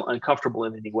people feel uncomfortable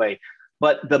in any way.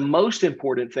 But the most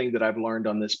important thing that I've learned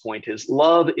on this point is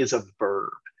love is a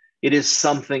verb. It is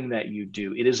something that you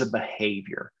do. It is a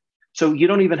behavior. So you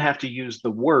don't even have to use the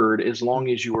word as long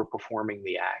as you are performing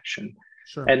the action.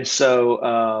 Sure. And so,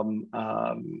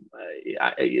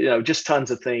 just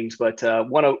tons of things. But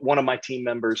one of my team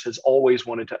members has always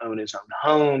wanted to own his own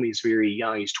home. He's very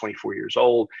young. He's 24 years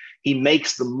old. He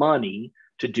makes the money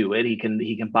to do it. He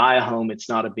can buy a home. It's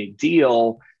not a big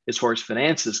deal as far as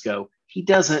finances go. He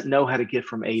doesn't know how to get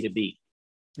from A to B.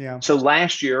 Yeah. So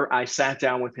last year I sat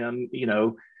down with him,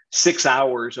 6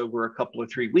 hours over a couple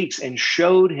of 3 weeks and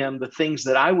showed him the things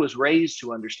that I was raised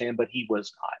to understand, but he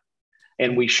was not.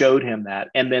 And we showed him that,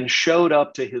 and then showed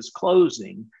up to his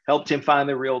closing, helped him find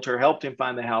the realtor, helped him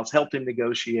find the house, helped him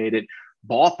negotiate it,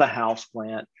 bought the house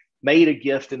plant, made a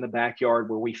gift in the backyard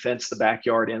where we fenced the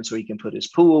backyard in so he can put his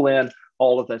pool in,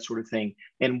 all of that sort of thing.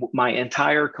 And my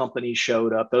entire company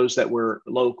showed up. Those that were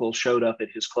local showed up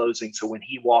at his closing. So when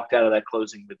he walked out of that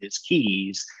closing with his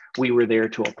keys, we were there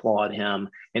to applaud him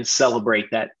and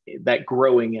celebrate that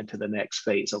growing into the next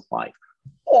phase of life.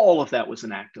 All of that was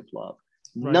an act of love.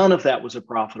 Right. None of that was a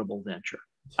profitable venture.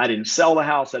 I didn't sell the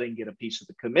house. I didn't get a piece of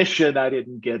the commission. I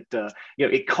didn't get,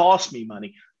 it cost me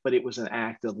money, but it was an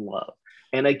act of love.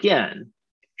 And again,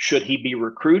 should he be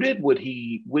recruited?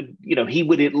 He would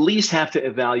at least have to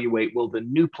evaluate, will the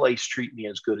new place treat me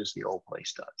as good as the old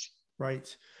place does?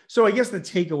 Right. So I guess the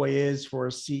takeaway is for a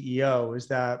CEO is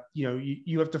that,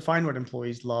 you have to find what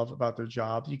employees love about their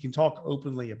jobs. You can talk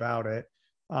openly about it.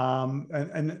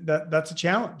 And that's a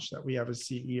challenge that we have as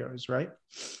CEOs, right?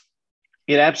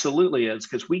 It absolutely is,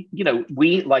 because we,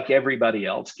 like everybody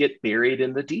else, get buried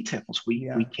in the details.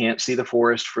 We can't see the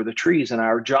forest for the trees, and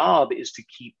our job is to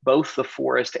keep both the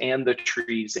forest and the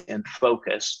trees in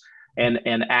focus and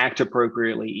act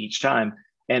appropriately each time.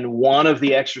 And one of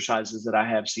the exercises that I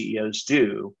have CEOs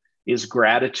do is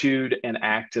gratitude and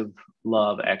active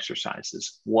love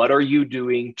exercises. What are you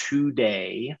doing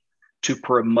today to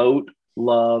promote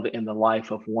love in the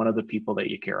life of one of the people that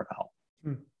you care about.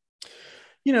 Hmm.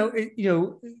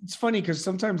 It's funny because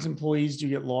sometimes employees do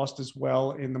get lost as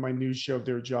well in the minutia of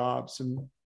their jobs. And,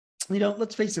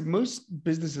 let's face it, most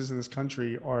businesses in this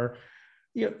country are,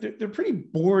 they're pretty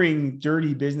boring,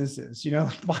 dirty businesses,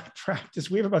 like by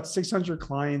practice. We have about 600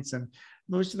 clients, and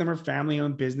most of them are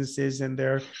family-owned businesses, and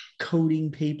they're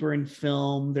coating paper and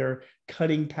film, they're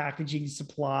cutting packaging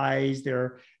supplies,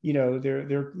 they're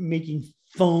making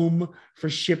foam for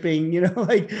shipping,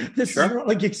 like this Sure. is not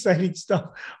like exciting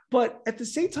stuff. But at the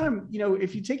same time,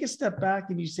 if you take a step back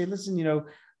and you say, listen,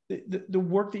 the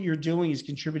work that you're doing is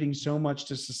contributing so much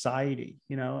to society.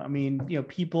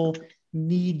 People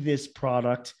need this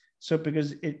product. So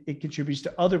because it contributes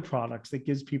to other products that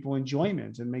gives people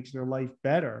enjoyment and makes their life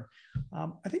better.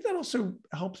 I think that also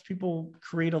helps people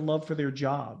create a love for their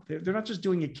job. They're not just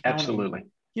doing accounting. Absolutely.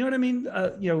 You know what I mean?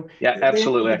 Yeah,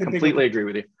 absolutely. I completely agree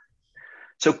with you.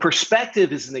 So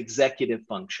perspective is an executive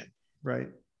function. Right.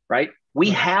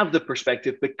 We have the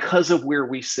perspective because of where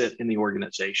we sit in the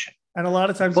organization. And a lot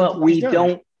of times, but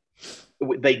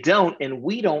they don't, and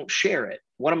we don't share it.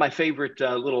 One of my favorite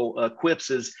little quips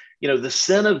is, the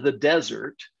sin of the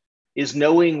desert is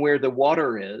knowing where the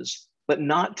water is, but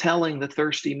not telling the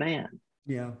thirsty man.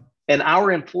 Yeah. And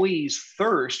our employees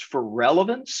thirst for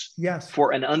relevance, yes,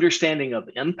 for an understanding of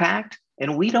impact,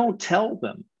 and we don't tell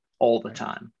them all the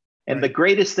time. And right. The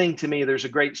greatest thing to me, there's a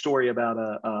great story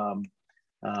about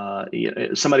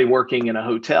somebody working in a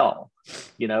hotel,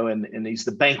 and he's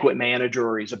the banquet manager,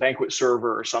 or he's a banquet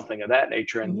server or something of that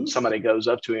nature. And somebody goes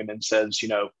up to him and says,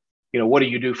 what do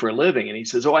you do for a living? And he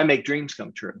says, oh, I make dreams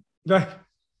come true.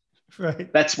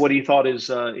 Right. That's what he thought his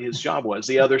job was.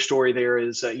 The other story there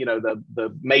is,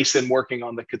 the mason working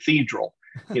on the cathedral.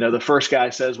 The first guy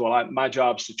says, well, my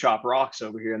job's to chop rocks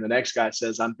over here. And the next guy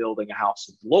says, I'm building a house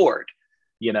of the Lord.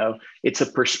 It's a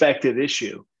perspective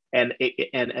issue. And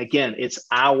again, it's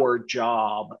our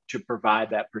job to provide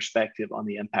that perspective on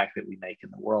the impact that we make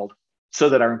in the world so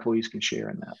that our employees can share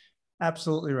in that.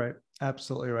 Absolutely right.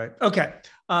 Absolutely right. Okay.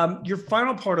 Your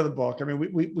final part of the book, I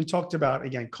mean, we talked about,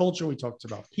 again, culture, we talked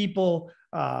about people,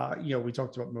 we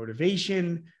talked about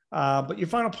motivation, but your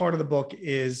final part of the book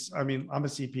is, I mean, I'm a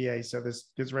CPA, so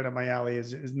this gets right up my alley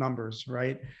is numbers,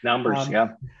 right? Numbers.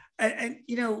 Yeah. And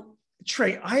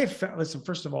Trey, I have found, listen,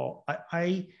 first of all,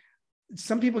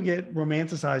 some people get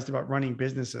romanticized about running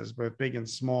businesses, both big and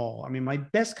small. I mean, my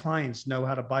best clients know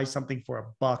how to buy something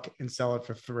for $1 and sell it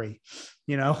for $3.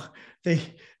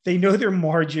 They know their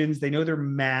margins, they know their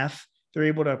math, they're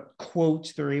able to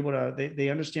quote, they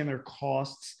understand their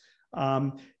costs.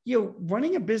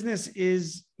 Running a business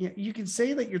is, you can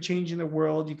say that you're changing the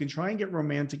world, you can try and get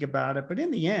romantic about it, but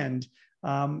in the end,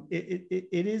 it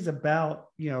is about,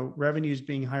 revenues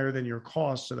being higher than your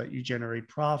costs so that you generate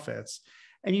profits.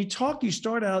 And you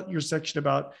start out your section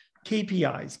about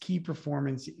KPIs, key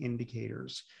performance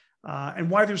indicators,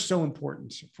 and why they're so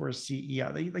important for a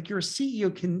CEO. Like you're a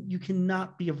CEO, you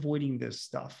cannot be avoiding this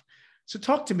stuff. So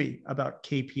talk to me about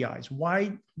KPIs.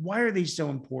 Why are they so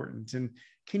important? And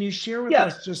can you share with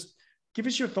us, just give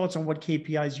us your thoughts on what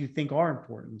KPIs you think are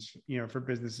important, for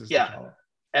businesses to follow?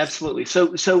 Absolutely.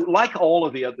 So like all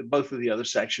of both of the other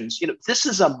sections, this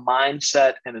is a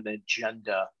mindset and an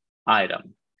agenda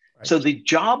item. So the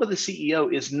job of the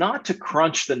CEO is not to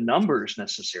crunch the numbers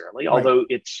necessarily, although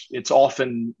it's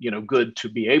often, good to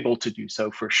be able to do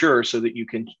so for sure, so that you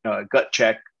can gut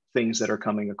check things that are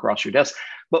coming across your desk.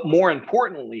 But more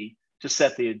importantly, to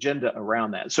set the agenda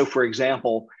around that. So for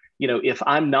example, if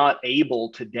I'm not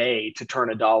able today to turn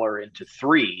 $1 into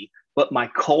 $3, but my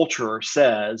culture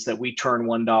says that we turn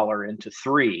 $1 into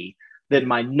 $3, then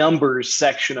my numbers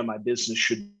section of my business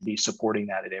should be supporting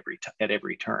that at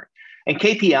every turn. And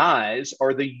KPIs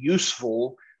are the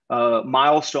useful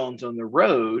milestones on the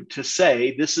road to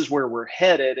say, this is where we're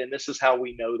headed, and this is how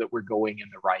we know that we're going in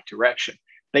the right direction.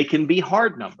 They can be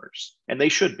hard numbers, and they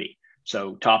should be.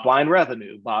 So top line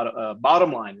revenue,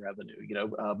 bottom line revenue,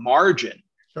 margin,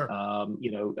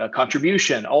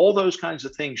 contribution, all those kinds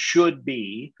of things should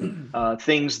be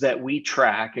things that we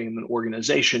track in an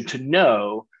organization to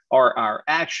know, are our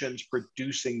actions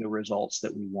producing the results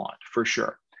that we want, for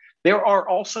sure. There are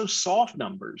also soft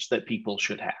numbers that people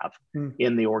should have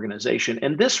in the organization.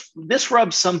 And this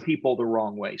rubs some people the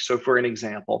wrong way. So for an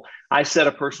example, I set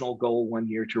a personal goal one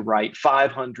year to write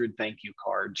 500 thank you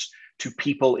cards to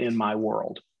people in my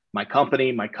world, my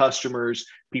company, my customers,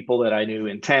 people that I knew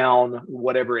in town,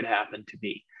 whatever it happened to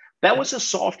be. That was a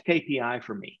soft KPI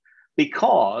for me,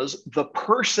 because the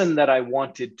person that I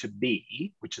wanted to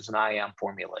be, which is an I am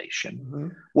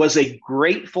formulation, was a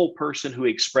grateful person who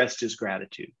expressed his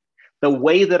gratitude. The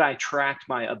way that I tracked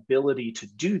my ability to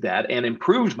do that and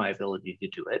improved my ability to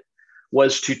do it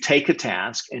was to take a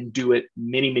task and do it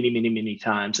many, many, many, many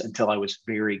times until I was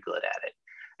very good at it.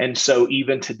 And so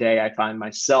even today, I find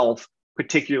myself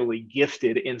particularly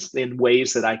gifted in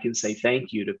ways that I can say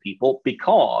thank you to people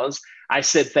because I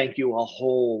said thank you a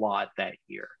whole lot that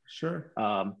year. Sure.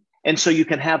 And so you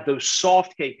can have those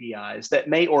soft KPIs that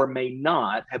may or may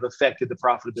not have affected the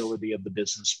profitability of the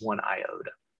business 1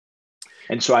 iota.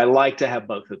 And so I like to have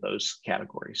both of those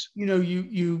categories.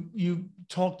 You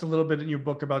talked a little bit in your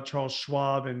book about Charles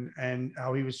Schwab and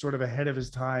how he was sort of ahead of his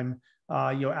time.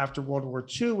 After World War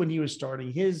II, when he was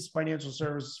starting his financial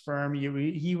services firm,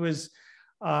 he was,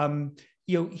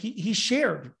 he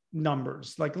shared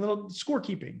numbers, like a little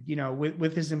scorekeeping,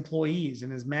 with his employees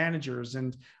and his managers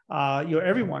and,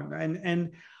 everyone.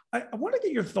 And I want to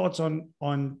get your thoughts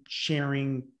on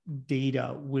sharing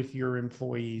data with your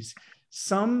employees.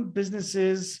 Some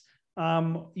businesses,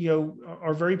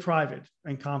 are very private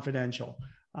and confidential.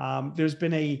 There's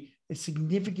been a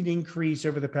significant increase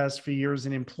over the past few years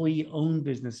in employee-owned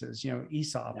businesses,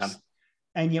 ESOPs. Yeah.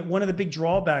 And yet one of the big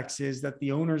drawbacks is that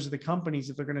the owners of the companies,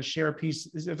 if they're going to share a piece,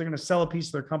 if they're going to sell a piece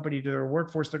of their company to their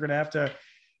workforce, they're going to have to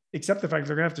accept the fact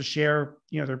they're going to have to share,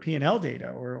 their P&L data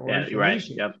or information. Right.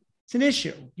 Yep. It's an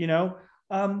issue,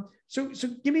 So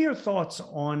give me your thoughts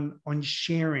on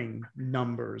sharing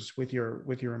numbers with your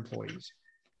employees.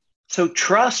 So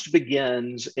trust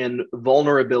begins in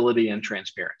vulnerability and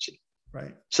transparency.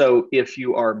 Right. So if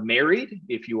you are married,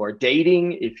 if you are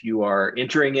dating, if you are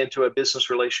entering into a business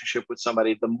relationship with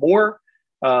somebody, the more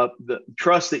the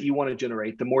trust that you want to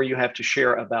generate, the more you have to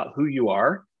share about who you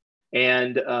are,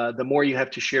 and the more you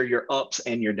have to share your ups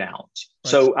and your downs.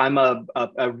 Right. So I'm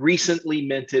a recently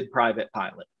minted private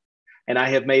pilot, and I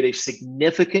have made a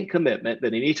significant commitment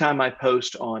that anytime I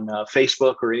post on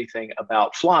Facebook or anything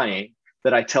about flying,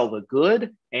 that I tell the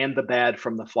good and the bad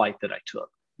from the flight that I took.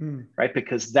 Right?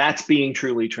 Because that's being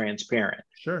truly transparent.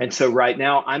 Sure. And so right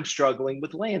now I'm struggling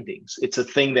with landings. It's a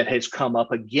thing that has come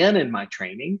up again in my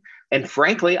training. And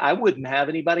frankly, I wouldn't have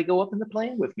anybody go up in the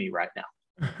plane with me right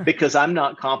now because I'm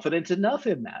not confident enough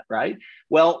in that. Right.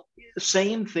 Well,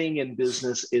 same thing in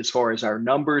business as far as our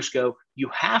numbers go. You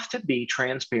have to be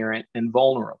transparent and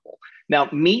vulnerable. Now,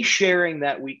 me sharing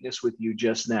that weakness with you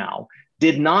just now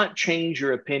did not change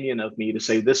your opinion of me to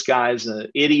say this guy's an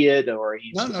idiot or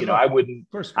he's, no. I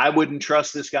wouldn't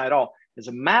trust this guy at all. As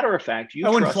a matter of fact, I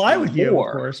wouldn't fly with you,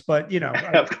 of course, but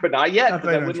not yet,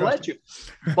 because I wouldn't let you.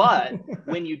 But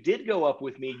when you did go up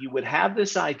with me, you would have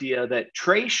this idea that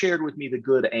Trey shared with me the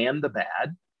good and the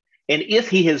bad. And if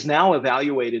he has now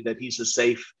evaluated that he's a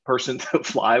safe person to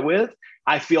fly with,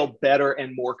 I feel better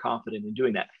and more confident in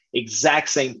doing that. Exact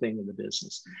same thing in the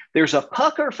business. There's a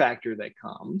pucker factor that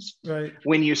comes right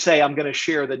when you say, I'm going to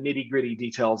share the nitty gritty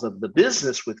details of the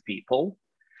business with people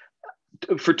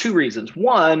for two reasons.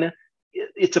 One,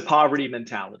 it's a poverty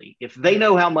mentality. If they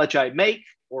know how much I make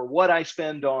or what I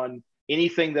spend on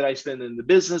anything that I spend in the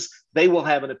business, they will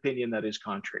have an opinion that is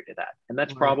contrary to that. And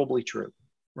that's probably true.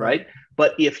 Right.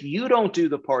 But if you don't do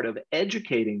the part of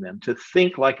educating them to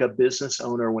think like a business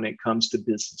owner when it comes to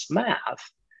business math,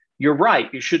 you're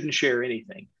right. You shouldn't share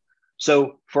anything.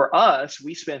 So for us,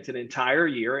 we spent an entire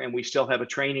year, and we still have a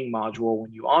training module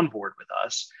when you onboard with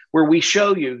us, where we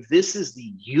show you this is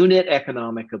the unit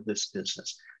economic of this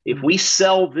business. If we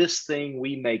sell this thing,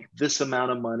 we make this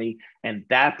amount of money, and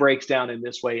that breaks down in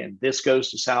this way, and this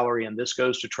goes to salary, and this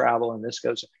goes to travel, and this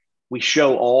goes. We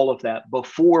show all of that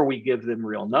before we give them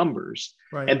real numbers.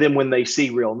 Right. And then when they see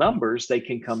real numbers, they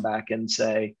can come back and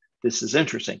say, this is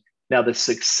interesting. Now, the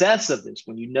success of this,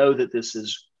 when you know that this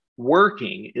is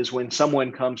working, is when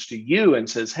someone comes to you and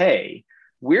says, hey,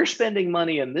 we're spending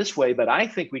money in this way, but I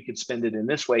think we could spend it in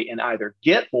this way and either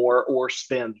get more or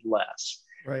spend less.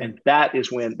 Right. And that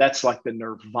is when, that's like the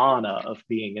nirvana of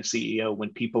being a CEO, when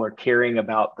people are caring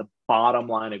about the bottom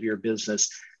line of your business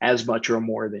as much or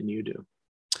more than you do.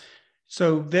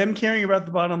 So them caring about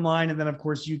the bottom line, and then of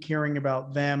course you caring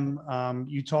about them.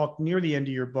 You talk near the end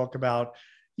of your book about,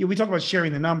 we talk about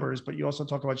sharing the numbers, but you also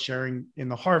talk about sharing in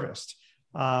the harvest.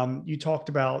 You talked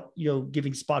about,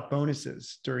 giving spot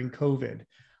bonuses during COVID.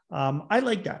 I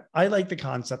like that. I like the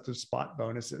concept of spot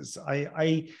bonuses.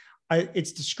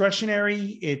 It's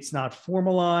discretionary. It's not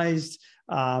formalized.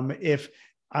 If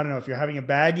I don't know, if you're having a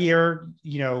bad year,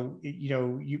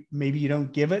 maybe you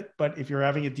don't give it, but if you're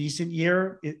having a decent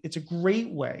year, it's a great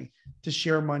way to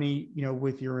share money,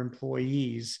 with your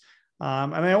employees.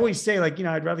 And I always say,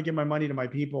 I'd rather give my money to my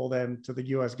people than to the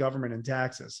U.S. government in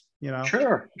taxes,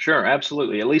 Sure.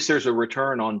 Absolutely. At least there's a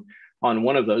return on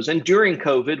one of those. And during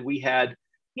COVID, we had,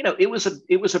 it was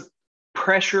a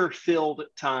pressure-filled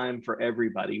time for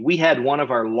everybody. We had one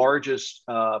of our largest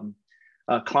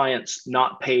clients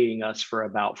not paying us for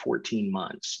about 14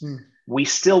 months. We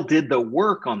still did the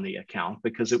work on the account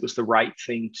because it was the right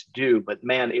thing to do, but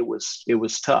man, it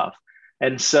was tough.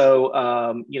 And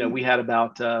so, we had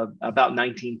about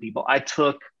 19 people. I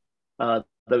took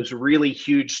those really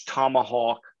huge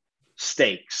tomahawk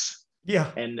steaks.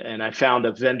 Yeah. And I found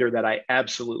a vendor that I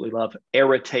absolutely love.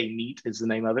 Arete Meat is the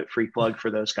name of it. Free plug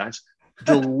for those guys.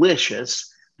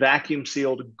 Delicious, vacuum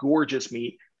sealed, gorgeous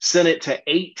meat. Sent it to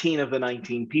 18 of the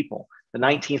 19 people. The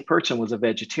 19th person was a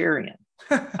vegetarian.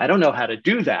 I don't know how to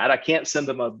do that. I can't send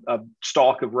them a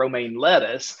stalk of romaine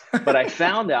lettuce, but I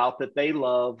found out that they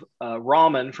love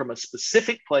ramen from a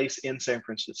specific place in San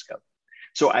Francisco.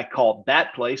 So I called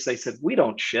that place. They said, we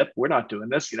don't ship. We're not doing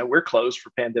this. We're closed for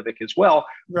pandemic as well.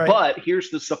 Right. But here's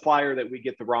the supplier that we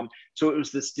get the ramen. So it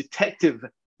was this detective,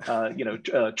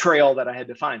 trail that I had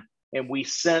to find. And we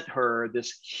sent her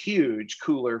this huge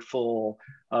cooler full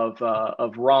of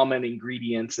ramen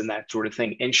ingredients and that sort of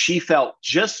thing. And she felt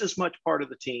just as much part of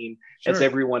the team as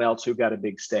everyone else who got a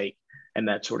big steak and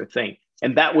that sort of thing.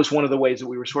 And that was one of the ways that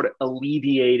we were sort of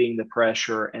alleviating the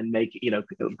pressure and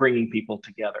bringing people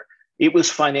together. It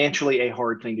was financially a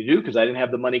hard thing to do because I didn't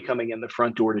have the money coming in the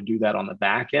front door to do that on the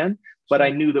back end, but I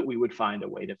knew that we would find a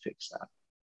way to fix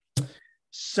that.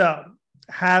 So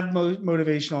have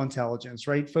motivational intelligence,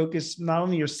 right? Focus not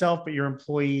only yourself, but your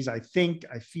employees. I think,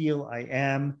 I feel, I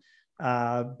am.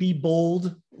 Be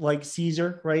bold like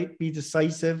Caesar, right? Be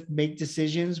decisive, make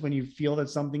decisions when you feel that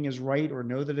something is right or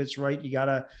know that it's right.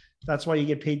 That's why you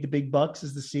get paid the big bucks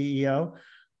as the CEO.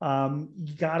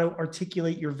 You got to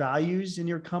articulate your values in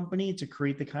your company to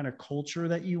create the kind of culture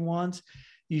that you want.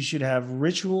 You should have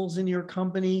rituals in your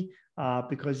company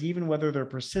because even whether they're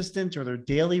persistent or they're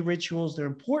daily rituals, they're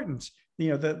important.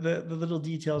 The little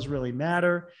details really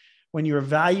matter. When you're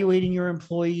evaluating your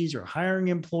employees or hiring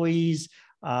employees,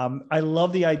 I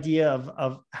love the idea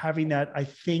of having that I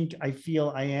think, I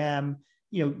feel, I am,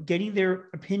 getting their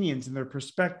opinions and their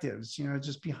perspectives,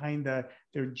 just behind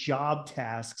their job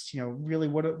tasks, really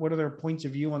what are their points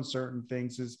of view on certain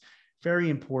things is very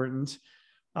important.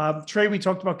 Trey, we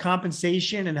talked about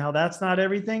compensation and how that's not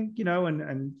everything,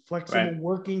 and flexible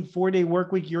working, 4-day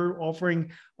work week. You're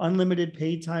offering unlimited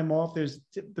paid time off.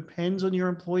 Depends on your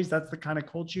employees. That's the kind of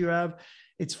culture you have.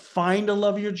 It's fine to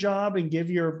love your job and give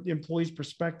your employees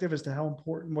perspective as to how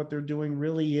important what they're doing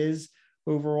really is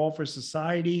overall for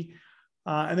society.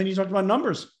 And then you talked about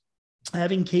numbers,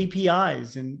 having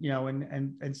KPIs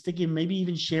and sticking, maybe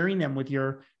even sharing them with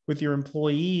your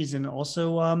employees, and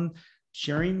also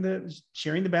sharing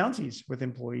the bounties with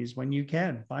employees when you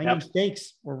can, buying them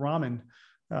steaks or ramen,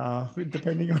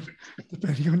 depending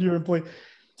on your employee.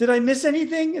 Did I miss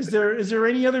anything? Is there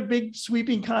any other big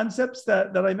sweeping concepts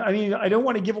that I don't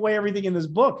want to give away everything in this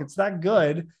book. It's that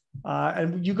good.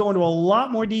 And you go into a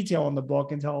lot more detail in the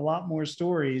book and tell a lot more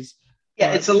stories.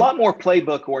 Yeah, it's a lot more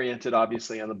playbook oriented,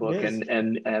 obviously, in the book,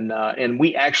 and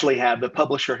we actually have, the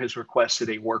publisher has requested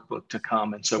a workbook to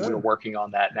come, and so we're working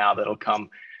on that now. That'll come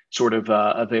sort of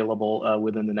available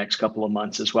within the next couple of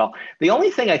months as well. The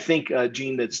only thing I think,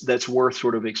 Gene, that's worth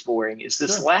sort of exploring is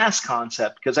this last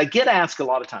concept, because I get asked a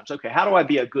lot of times, okay, how do I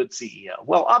be a good CEO?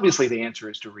 Well, obviously the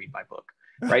answer is to read my book,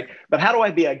 right? But how do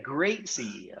I be a great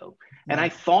CEO? And I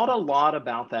thought a lot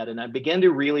about that, and I began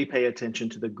to really pay attention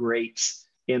to the greats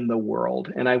in the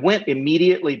world. And I went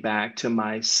immediately back to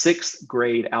my 6th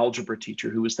grade algebra teacher,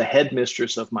 who was the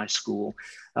headmistress of my school,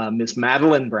 Miss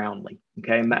Madeline Brownlee.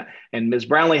 Okay. And Miss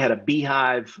Brownlee had a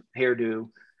beehive hairdo.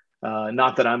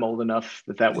 Not that I'm old enough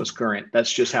that was current.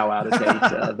 That's just how out of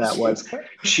date that was.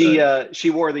 She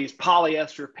wore these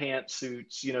polyester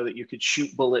pantsuits, that you could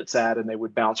shoot bullets at and they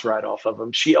would bounce right off of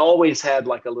them. She always had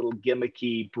like a little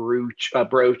gimmicky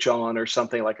brooch on, or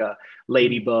something like a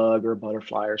ladybug or a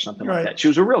butterfly or something like that. She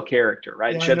was a real character,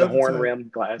 right? She had the horn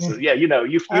rimmed glasses. Yeah,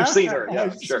 you've seen her.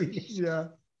 Yeah, sure. Yeah.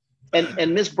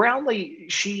 And Miss Brownlee,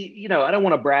 she, I don't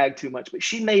want to brag too much, but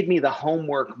she made me the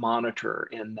homework monitor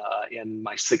in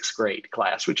my 6th grade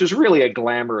class, which is really a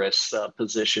glamorous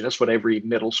position. That's what every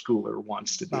middle schooler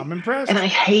wants to be. I'm impressed. And I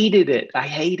hated it.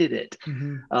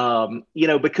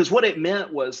 Mm-hmm. Because what it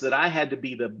meant was that I had to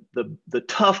be the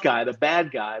tough guy, the bad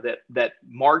guy that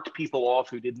marked people off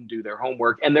who didn't do their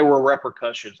homework. And there were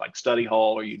repercussions like study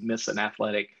hall, or you'd miss an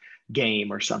athletic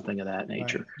game or something of that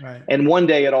nature. Right. And one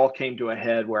day it all came to a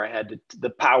head where I had the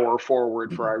power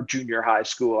forward for our junior high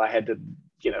school. I had to,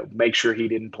 make sure he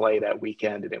didn't play that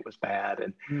weekend, and it was bad.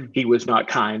 And he was not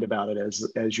kind about it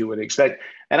as you would expect.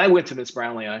 And I went to Miss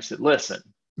Brownlee and I said, listen,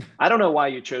 I don't know why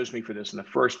you chose me for this in the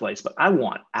first place, but I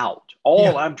want out.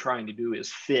 All I'm trying to do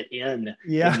is fit in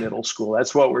middle school.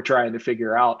 That's what we're trying to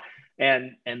figure out.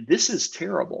 And this is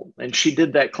terrible. And she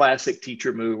did that classic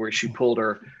teacher move where she pulled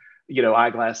her,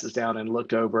 eyeglasses down and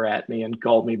looked over at me and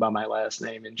called me by my last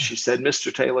name. And she said,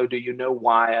 "Mr. Taylor, do you know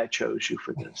why I chose you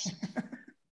for this?"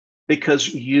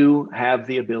 Because you have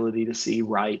the ability to see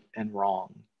right and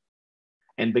wrong.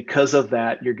 And because of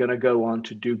that, you're going to go on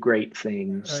to do great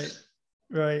things.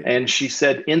 Right. And she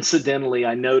said, incidentally,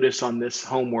 I noticed on this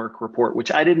homework report,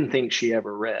 which I didn't think she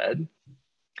ever read,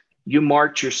 you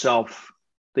marked yourself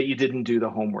that you didn't do the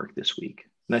homework this week.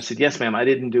 And I said, "Yes, ma'am, I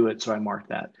didn't do it. So I marked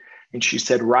that." And she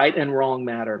said, "Right and wrong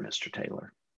matter, Mr.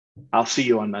 Taylor. I'll see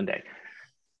you on Monday."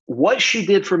 What she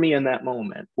did for me in that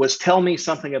moment was tell me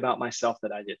something about myself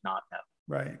that I did not know.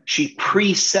 Right. She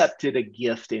precepted a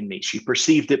gift in me. She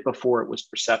perceived it before it was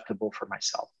perceptible for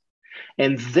myself.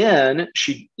 And then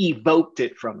she evoked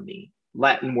it from me,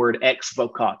 Latin word ex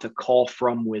vocat, to call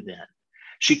from within.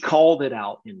 She called it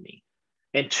out in me.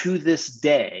 And to this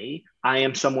day, I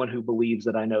am someone who believes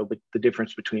that I know the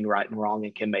difference between right and wrong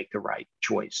and can make the right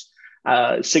choice.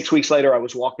 6 weeks later, I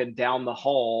was walking down the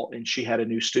hall and she had a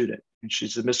new student. And she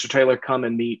said, "Mr. Taylor, come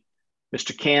and meet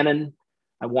Mr. Cannon.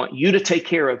 I want you to take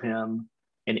care of him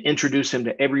and introduce him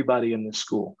to everybody in the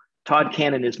school." Todd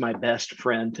Cannon is my best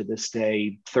friend to this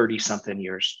day, 30-something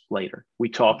years later. We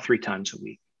talk 3 times a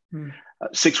week.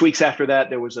 6 weeks after that,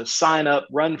 there was a sign up,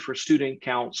 run for student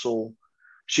council.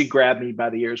 She grabbed me by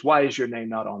the ears. "Why is your name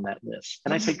not on that list?"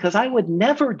 And I said, "Because I would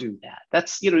never do that.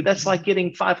 That's like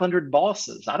getting 500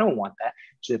 bosses. I don't want that."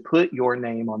 She said, "Put your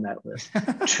name on that list."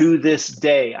 To this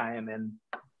day, I am in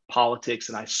politics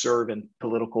and I serve in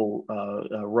political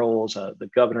roles. The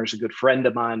governor's a good friend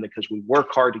of mine because we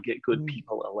work hard to get good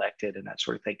people elected and that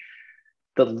sort of thing.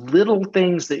 The little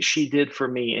things that she did for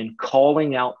me in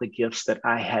calling out the gifts that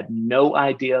I had no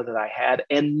idea that I had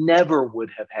and never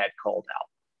would have had called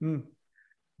out.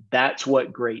 That's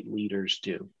what great leaders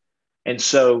do. And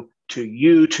so to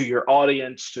you, to your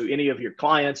audience, to any of your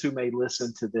clients who may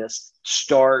listen to this,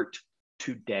 start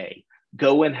today.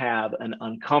 Go and have an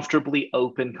uncomfortably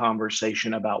open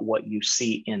conversation about what you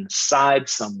see inside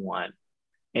someone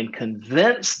and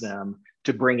convince them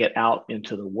to bring it out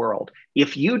into the world.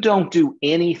 If you don't do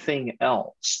anything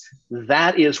else,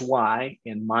 that is why,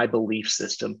 in my belief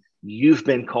system, you've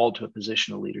been called to a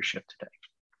position of leadership today.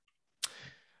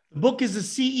 The book is The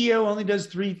CEO Only Does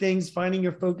 3 Things, Finding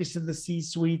Your Focus in the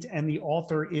C-Suite, and the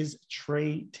author is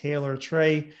Trey Taylor.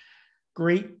 Trey,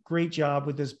 great job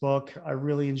with this book. I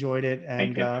really enjoyed it,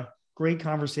 and great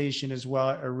conversation as well.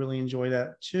 I really enjoyed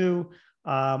that too.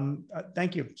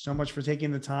 Thank you so much for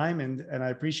taking the time, and I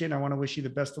appreciate it. I want to wish you the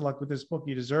best of luck with this book.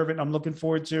 You deserve it. And I'm looking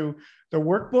forward to the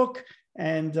workbook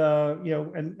and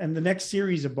and the next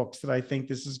series of books that I think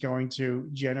this is going to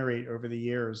generate over the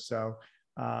years. So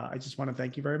I just want to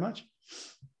thank you very much.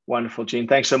 Wonderful, Gene.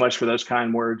 Thanks so much for those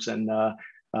kind words. And,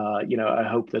 I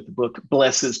hope that the book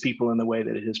blesses people in the way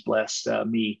that it has blessed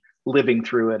me living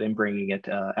through it and bringing it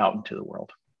out into the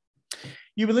world.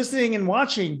 You've been listening and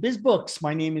watching BizBooks.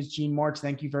 My name is Gene Marks.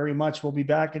 Thank you very much. We'll be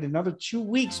back in another 2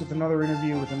 weeks with another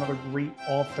interview with another great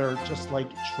author, just like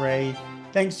Trey.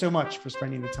 Thanks so much for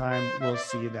spending the time. We'll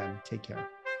see you then. Take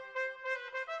care.